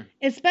 Yeah, sure.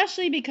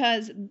 Especially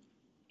because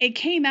it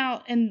came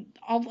out in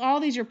all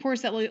these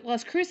reports that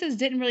Las Cruces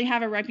didn't really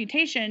have a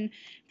reputation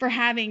for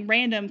having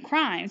random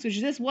crimes,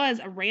 which this was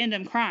a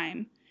random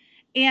crime.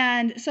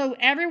 And so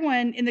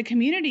everyone in the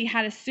community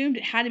had assumed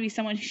it had to be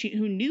someone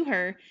who knew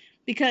her,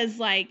 because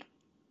like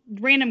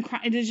random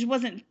crime, it just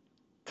wasn't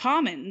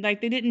common. Like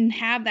they didn't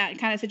have that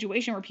kind of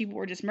situation where people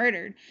were just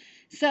murdered.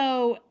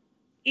 So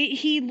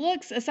he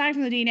looks, aside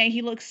from the DNA,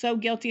 he looks so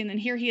guilty, and then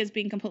here he is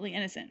being completely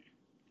innocent.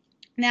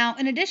 Now,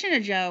 in addition to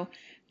Joe,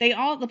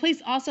 the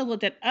police also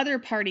looked at other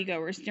party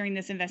goers during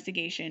this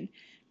investigation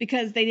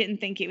because they didn't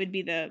think it would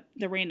be the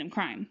random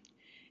crime.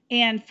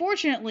 And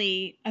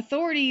fortunately,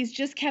 authorities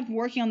just kept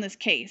working on this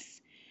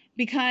case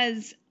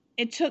because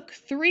it took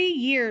 3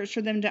 years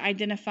for them to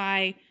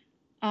identify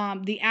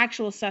the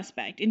actual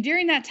suspect. And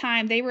during that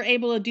time, they were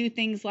able to do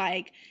things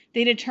like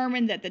they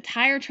determined that the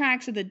tire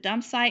tracks of the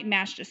dump site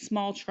matched a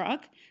small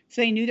truck,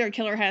 so they knew their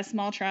killer had a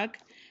small truck.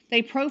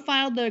 They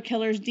profiled the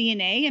killer's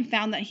DNA and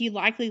found that he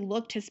likely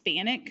looked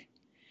Hispanic.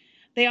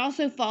 They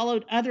also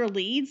followed other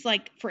leads.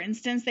 Like, for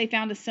instance, they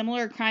found a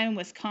similar crime in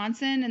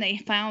Wisconsin, and they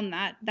found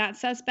that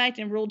suspect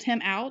and ruled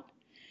him out.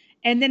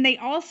 And then they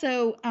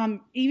also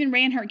even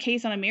ran her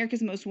case on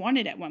America's Most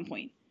Wanted at one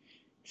point.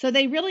 So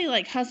they really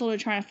hustled to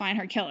try to find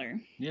her killer.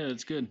 Yeah,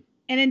 that's good.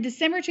 And in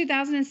December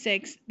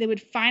 2006, they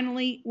would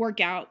finally work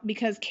out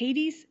because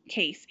Katie's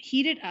case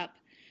heated up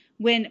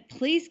when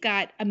police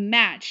got a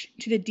match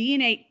to the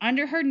DNA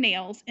under her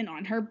nails and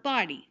on her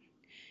body.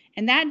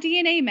 And that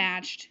DNA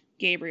matched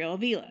Gabriel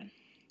Avila.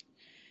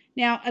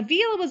 Now,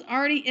 Avila was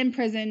already in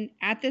prison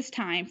at this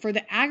time for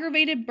the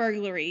aggravated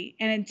burglary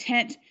and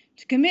intent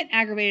to commit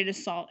aggravated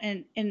assault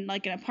in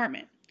like an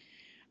apartment,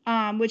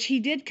 which he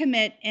did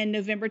commit in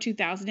November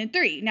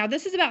 2003. Now,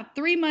 this is about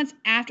 3 months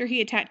after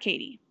he attacked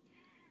Katie.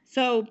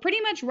 So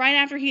pretty much right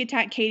after he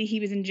attacked Katie, he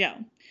was in jail.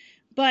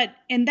 But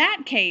in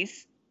that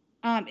case,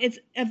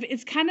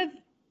 it's kind of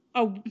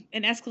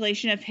an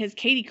escalation of his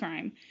Katie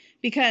crime,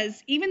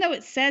 because even though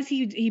it says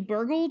he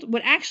burgled,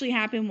 what actually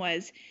happened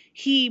was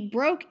he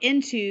broke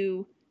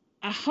into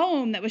a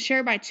home that was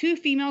shared by 2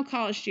 female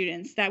college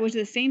students that was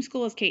the same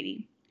school as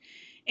Katie.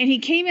 And he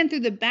came in through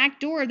the back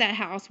door of that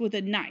house with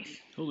a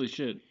knife. Holy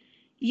shit.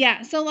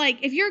 Yeah, so like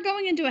if you're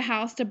going into a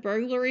house to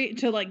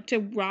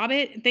rob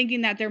it,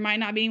 thinking that there might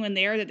not be anyone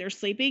there, that they're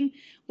sleeping,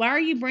 why are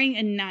you bringing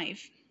a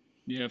knife?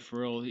 Yeah, for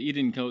real. He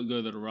didn't go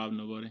there to rob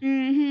nobody.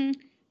 Mm-hmm.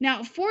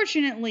 Now,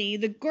 fortunately,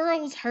 the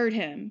girls heard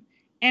him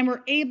and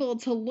were able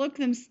to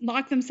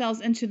lock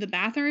themselves into the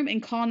bathroom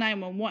and call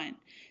 911.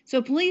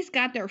 So police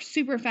got there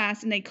super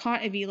fast and they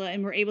caught Avila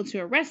and were able to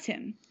arrest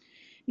him.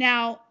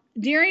 Now,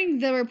 during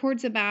the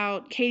reports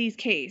about Katie's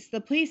case,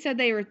 the police said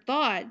they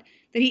thought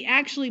that he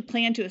actually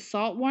planned to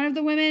assault one of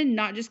the women,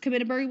 not just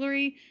commit a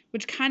burglary,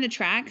 which kind of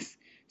tracks.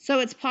 So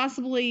it's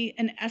possibly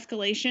an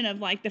escalation of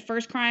like the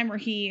first crime where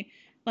he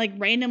like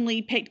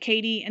randomly picked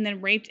Katie and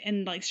then raped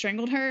and like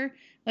strangled her.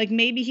 Like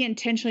maybe he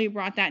intentionally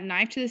brought that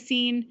knife to the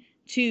scene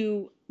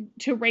to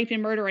rape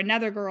and murder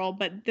another girl,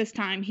 but this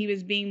time he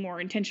was being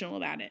more intentional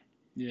about it.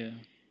 Yeah.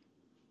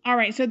 All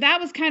right, so that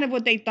was kind of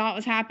what they thought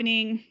was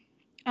happening.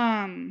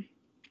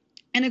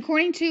 And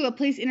according to a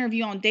police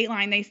interview on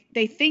Dateline,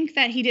 they think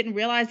that he didn't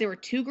realize there were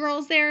 2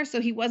 girls there, so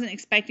he wasn't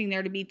expecting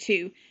there to be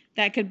 2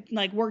 that could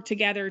like work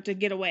together to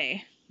get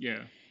away.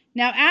 Yeah.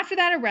 Now, after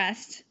that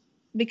arrest,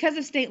 because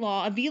of state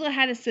law, Avila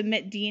had to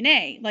submit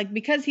DNA, like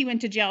because he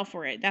went to jail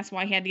for it. That's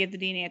why he had to get the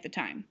DNA at the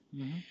time.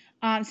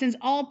 Mm-hmm. Since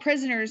all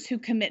prisoners who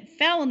commit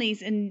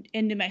felonies in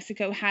New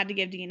Mexico had to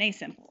give DNA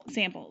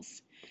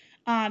samples.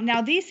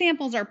 Now, these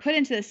samples are put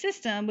into the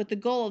system with the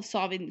goal of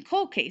solving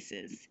cold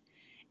cases.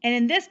 And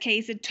in this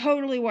case, it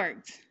totally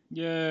worked.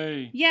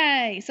 Yay.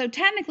 Yay. So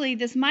technically,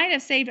 this might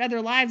have saved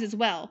other lives as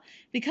well.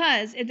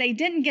 Because if they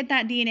didn't get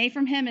that DNA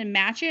from him and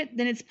match it,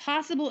 then it's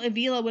possible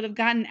Avila would have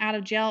gotten out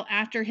of jail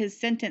after his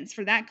sentence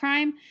for that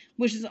crime,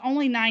 which is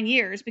only 9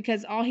 years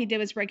because all he did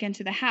was break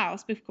into the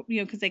house,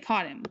 because they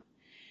caught him.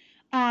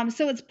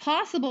 So it's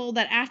possible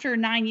that after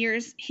 9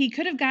 years, he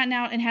could have gotten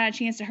out and had a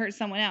chance to hurt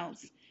someone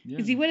else.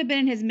 Because he would have been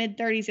in his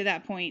mid-30s at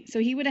that point. So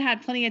he would have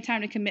had plenty of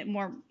time to commit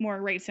more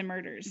rapes and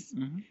murders.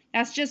 Mm-hmm.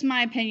 That's just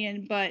my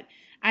opinion, but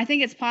I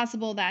think it's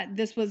possible that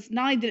this was,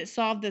 not only did it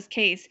solve this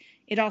case,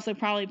 it also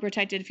probably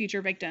protected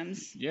future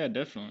victims. Yeah,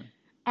 definitely.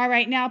 All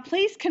right, now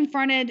police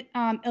confronted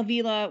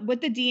Avila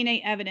with the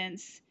DNA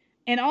evidence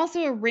and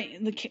also a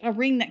ring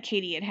that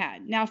Katie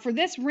had. Now, for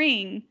this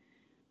ring,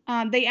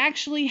 they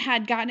actually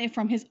had gotten it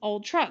from his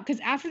old truck. Because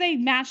after they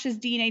matched his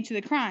DNA to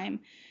the crime,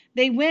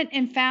 they went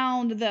and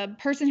found the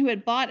person who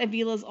had bought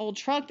Avila's old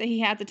truck that he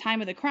had at the time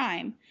of the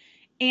crime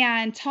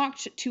and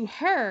talked to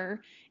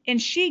her,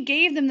 and she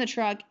gave them the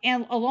truck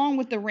and along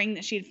with the ring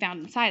that she had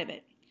found inside of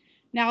it.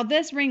 Now,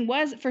 this ring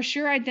was for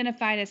sure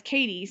identified as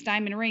Katie's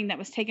diamond ring that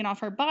was taken off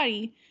her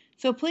body,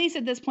 so police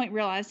at this point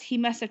realized he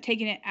must have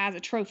taken it as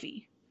a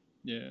trophy.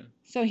 Yeah.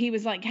 So he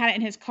was like, had it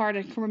in his car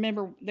to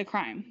remember the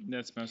crime.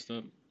 That's messed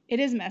up. It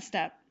is messed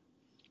up.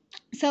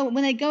 So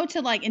when they go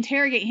to like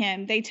interrogate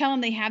him, they tell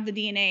him they have the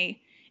DNA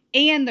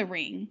and the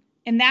ring.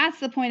 And that's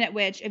the point at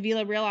which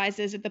Avila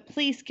realizes that the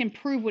police can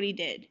prove what he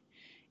did.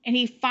 And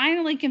he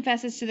finally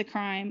confesses to the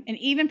crime and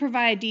even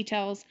provided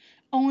details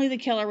only the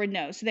killer would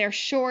know. So they're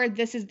sure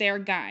this is their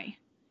guy.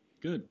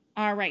 Good.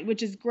 All right,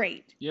 which is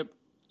great. Yep.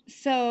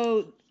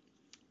 So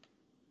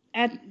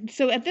at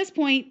this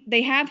point,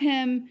 they have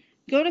him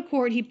go to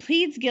court. He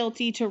pleads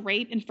guilty to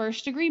rape and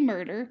first-degree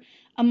murder,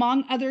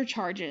 among other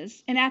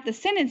charges. And at the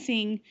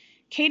sentencing,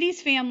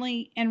 Katie's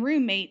family and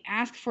roommate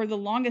asked for the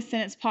longest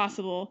sentence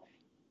possible,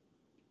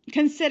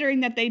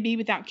 considering that they'd be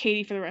without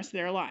Katie for the rest of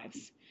their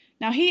lives.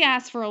 Now, he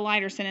asked for a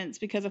lighter sentence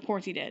because, of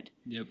course, he did.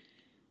 Yep.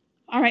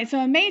 All right, so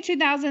in May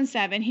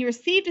 2007, he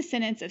received a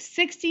sentence of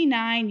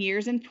 69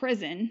 years in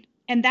prison,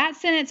 and that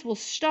sentence will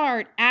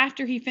start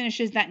after he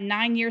finishes that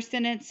 9-year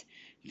sentence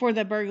for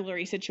the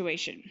burglary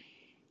situation.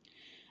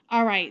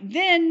 All right,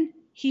 then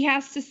he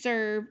has to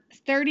serve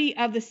 30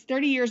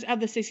 years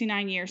of the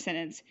 69-year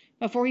sentence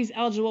before he's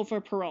eligible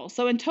for parole.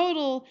 So in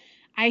total,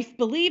 I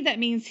believe that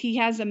means he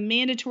has a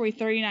mandatory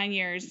 39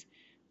 years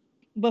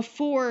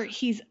before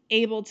he's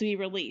able to be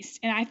released.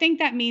 And I think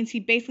that means he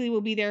basically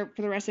will be there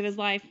for the rest of his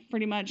life,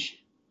 pretty much.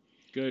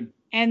 Good.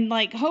 And,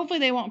 like, hopefully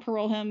they won't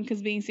parole him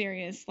because being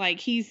serious. Like,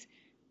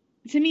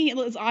 to me,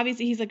 it's obvious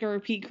that he's, like, a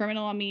repeat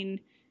criminal. I mean,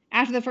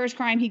 after the first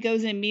crime, he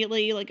goes in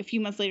immediately, like, a few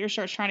months later,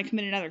 starts trying to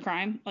commit another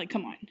crime. Like,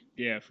 come on.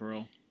 Yeah, for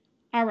real.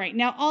 All right.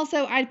 Now,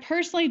 also, I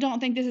personally don't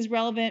think this is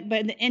relevant, but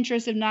in the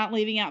interest of not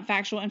leaving out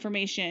factual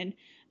information,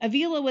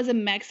 Avila was a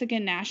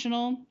Mexican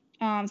national,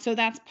 so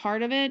that's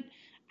part of it.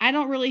 I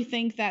don't really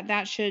think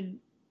that should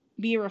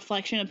be a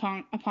reflection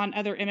upon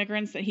other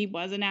immigrants that he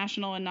was a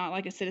national and not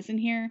like a citizen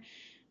here.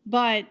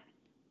 But,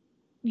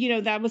 you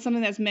know, that was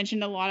something that's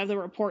mentioned a lot of the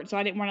report, so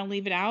I didn't want to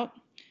leave it out.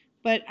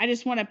 But I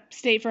just want to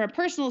state from a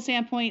personal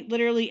standpoint,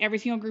 literally every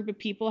single group of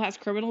people has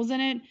criminals in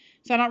it.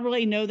 So I don't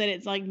really know that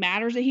it's like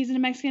matters that he's a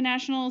Mexican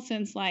national,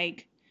 since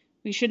like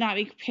we should not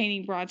be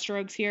painting broad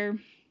strokes here.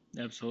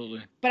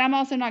 Absolutely. But I'm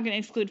also not going to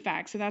exclude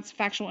facts, so that's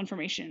factual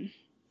information.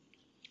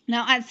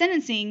 Now, at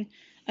sentencing,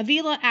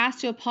 Avila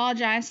asked to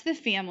apologize to the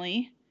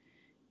family.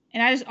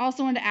 And I just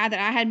also wanted to add that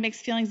I had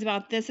mixed feelings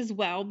about this as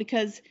well,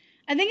 because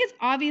I think it's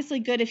obviously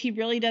good if he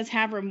really does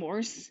have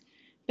remorse.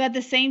 But at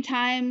the same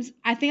time,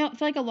 I feel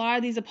like a lot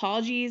of these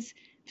apologies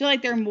feel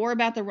like they're more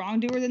about the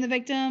wrongdoer than the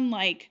victim.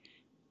 Like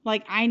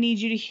I need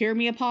you to hear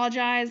me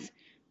apologize,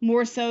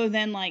 more so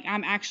than like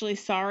I'm actually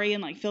sorry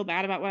and like feel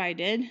bad about what I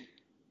did.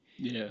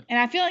 Yeah. And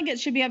I feel like it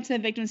should be up to the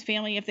victim's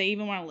family if they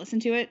even want to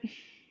listen to it.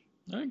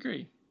 I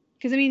agree.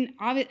 Because, I mean,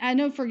 I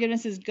know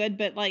forgiveness is good,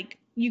 but, like,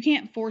 you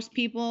can't force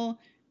people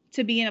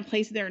to be in a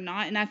place they're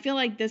not. And I feel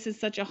like this is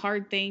such a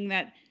hard thing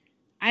that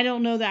I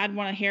don't know that I'd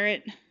want to hear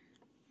it.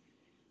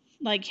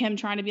 Like, him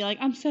trying to be like,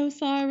 I'm so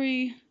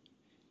sorry.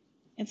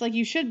 It's like,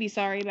 you should be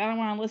sorry, but I don't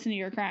want to listen to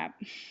your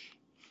crap.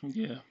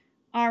 Yeah.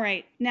 All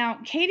right. Now,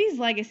 Katie's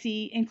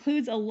legacy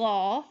includes a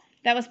law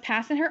that was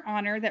passed in her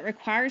honor that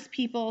requires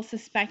people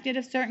suspected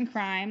of certain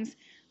crimes,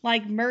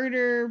 like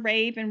murder,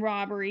 rape, and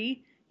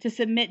robbery, to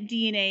submit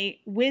DNA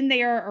when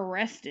they are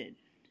arrested.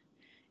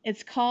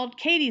 It's called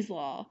Katie's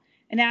Law,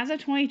 and as of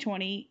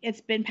 2020,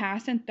 it's been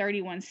passed in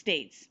 31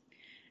 states.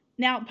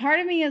 Now, part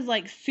of me is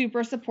like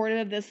super supportive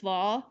of this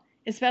law,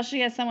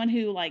 especially as someone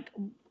who like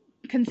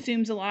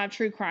consumes a lot of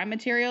true crime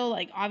material.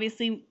 Like,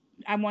 obviously,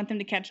 I want them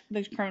to catch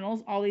the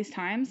criminals all these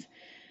times.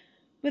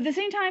 But at the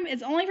same time,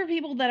 it's only for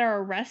people that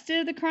are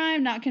arrested of the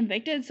crime, not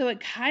convicted. So it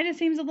kind of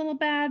seems a little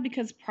bad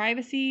because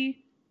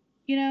privacy,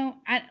 you know,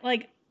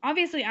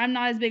 obviously I'm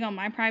not as big on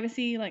my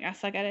privacy. Like, I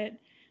suck at it.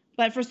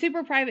 But for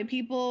super private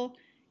people,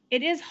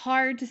 it is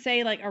hard to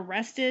say like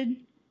arrested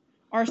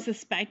or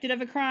suspected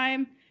of a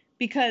crime,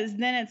 because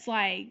then it's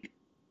like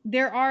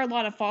there are a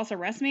lot of false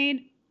arrests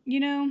made, you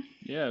know?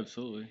 Yeah,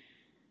 absolutely.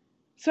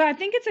 So I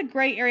think it's a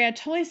gray area. I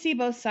totally see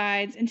both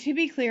sides. And to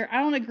be clear,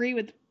 I don't agree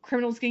with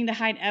criminals getting to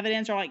hide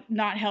evidence or like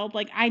not help.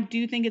 Like, I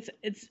do think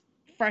it's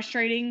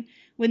frustrating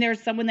when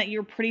there's someone that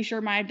you're pretty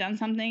sure might have done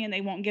something and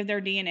they won't give their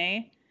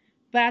DNA.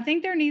 But I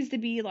think there needs to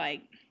be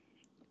like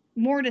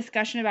more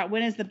discussion about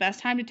when is the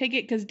best time to take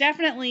it, because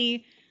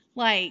definitely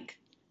like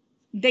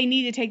they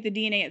need to take the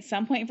DNA at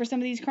some point for some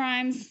of these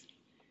crimes.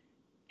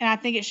 And I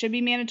think it should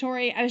be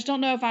mandatory. I just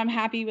don't know if I'm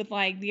happy with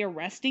like the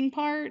arresting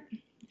part.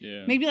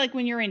 Yeah. Maybe like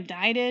when you're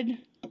indicted.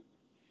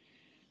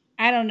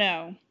 I don't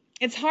know.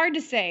 It's hard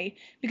to say,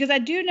 because I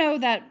do know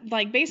that,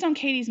 like, based on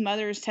Katie's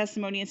mother's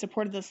testimony in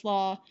support of this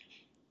law,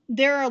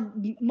 there are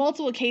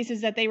multiple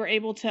cases that they were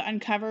able to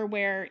uncover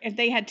where if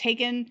they had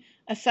taken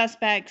a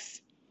suspect's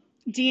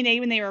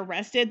DNA when they were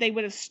arrested, they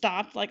would have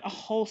stopped like a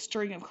whole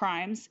string of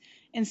crimes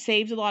and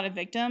saved a lot of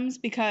victims,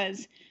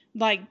 because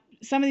like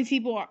some of these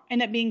people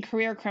end up being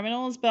career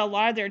criminals, but a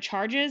lot of their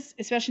charges,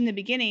 especially in the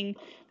beginning,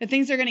 the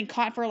things they're getting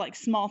caught for, like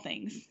small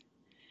things.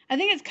 I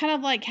think it's kind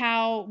of like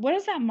how, what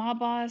is that mob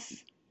boss?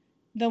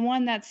 The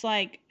one that's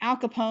like Al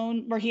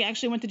Capone, where he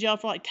actually went to jail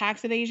for like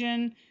tax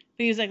evasion,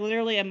 but he was like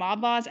literally a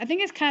mob boss. I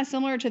think it's kind of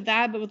similar to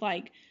that, but with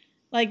like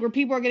where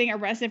people are getting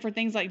arrested for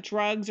things like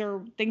drugs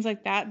or things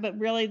like that, but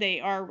really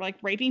they are like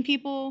raping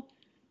people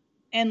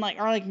and like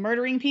are like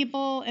murdering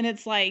people, and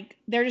it's like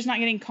they're just not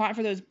getting caught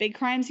for those big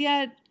crimes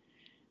yet.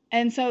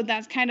 And so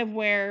that's kind of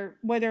where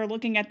they're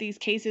looking at these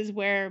cases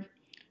where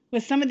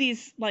with some of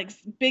these like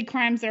big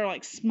crimes that are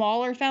like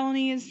smaller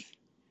felonies,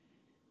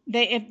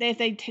 if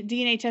they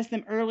DNA test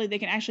them early, they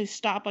can actually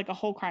stop like a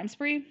whole crime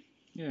spree.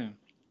 Yeah.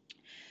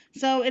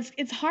 So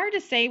it's hard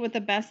to say what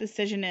the best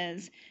decision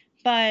is,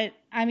 but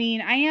I mean,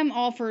 I am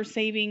all for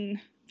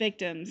saving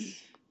victims.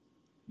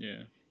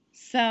 Yeah.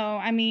 So,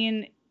 I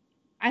mean,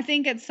 I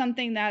think it's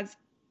something that's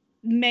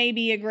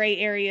maybe a gray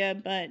area,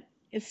 but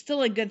it's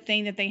still a good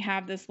thing that they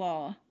have this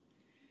law.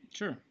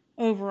 Sure.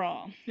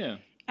 Overall. Yeah.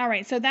 All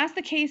right, so that's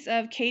the case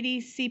of Katie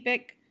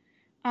Sepik.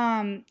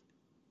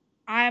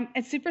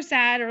 It's super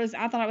sad, or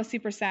I thought it was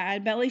super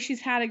sad, but at least she's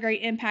had a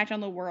great impact on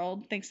the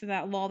world thanks to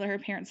that law that her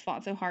parents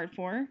fought so hard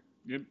for.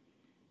 Yep.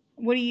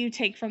 What do you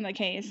take from the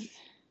case?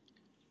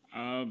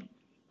 I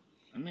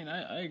mean,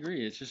 I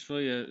agree. It's just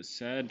really a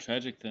sad,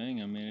 tragic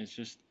thing. I mean, it's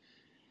just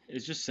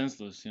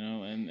senseless, you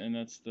know, and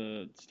that's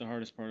the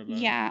hardest part about it.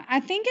 Yeah, I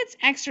think it's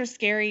extra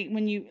scary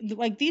when you,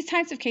 like, these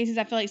types of cases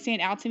I feel like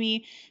stand out to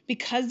me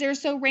because they're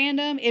so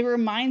random. It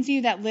reminds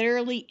you that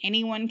literally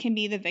anyone can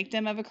be the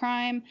victim of a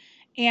crime.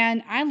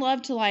 And I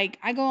love to, like,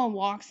 I go on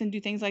walks and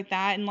do things like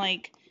that, and,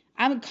 like,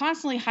 I'm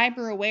constantly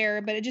hyper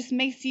aware, but it just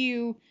makes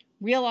you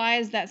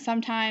realize that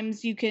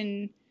sometimes you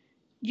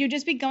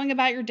just be going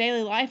about your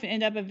daily life and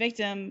end up a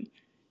victim,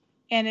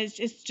 and it's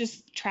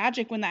just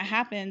tragic when that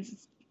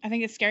happens. I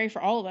think it's scary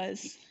for all of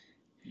us.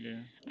 Yeah.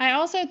 I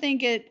also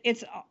think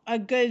it's a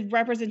good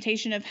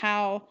representation of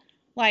how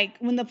like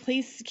when the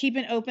police keep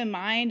an open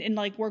mind and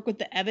like work with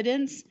the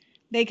evidence,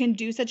 they can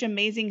do such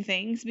amazing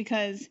things,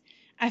 because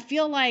I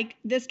feel like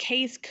this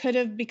case could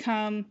have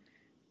become,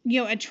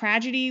 a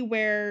tragedy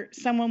where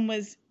someone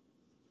was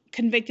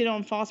convicted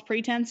on false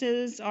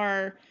pretenses,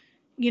 or,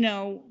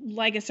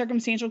 like a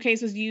circumstantial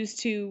case was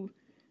used to,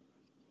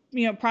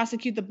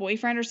 prosecute the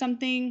boyfriend or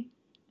something.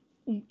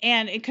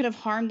 And it could have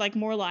harmed like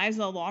more lives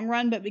in the long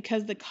run, but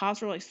because the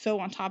cops were like so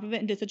on top of it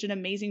and did such an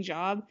amazing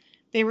job,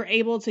 they were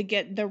able to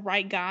get the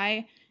right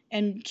guy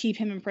and keep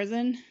him in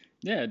prison.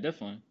 Yeah,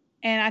 definitely.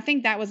 And I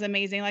think that was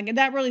amazing. Like,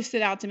 that really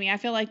stood out to me. I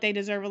feel like they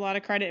deserve a lot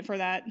of credit for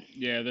that.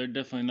 Yeah, they're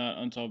definitely not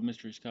unsolved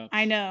mysteries cops.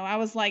 I know. I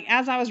was like,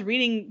 as I was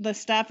reading the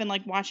stuff and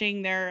like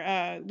watching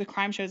their the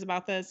crime shows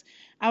about this,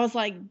 I was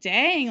like,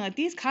 dang, like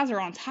these cops are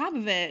on top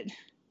of it.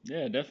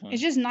 Yeah, definitely.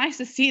 It's just nice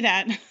to see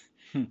that.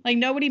 Like,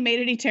 nobody made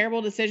any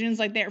terrible decisions.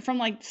 Like, they're from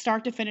like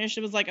start to finish,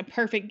 it was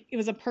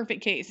a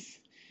perfect case.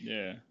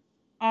 Yeah.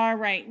 All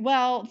right.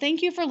 Well,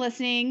 thank you for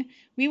listening.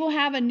 We will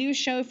have a new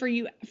show for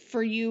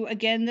you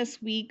again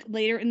this week,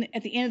 later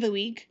at the end of the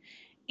week.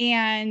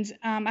 And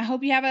I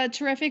hope you have a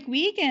terrific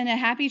week and a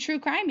happy true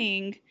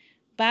criming.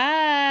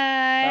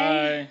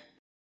 Bye. Bye.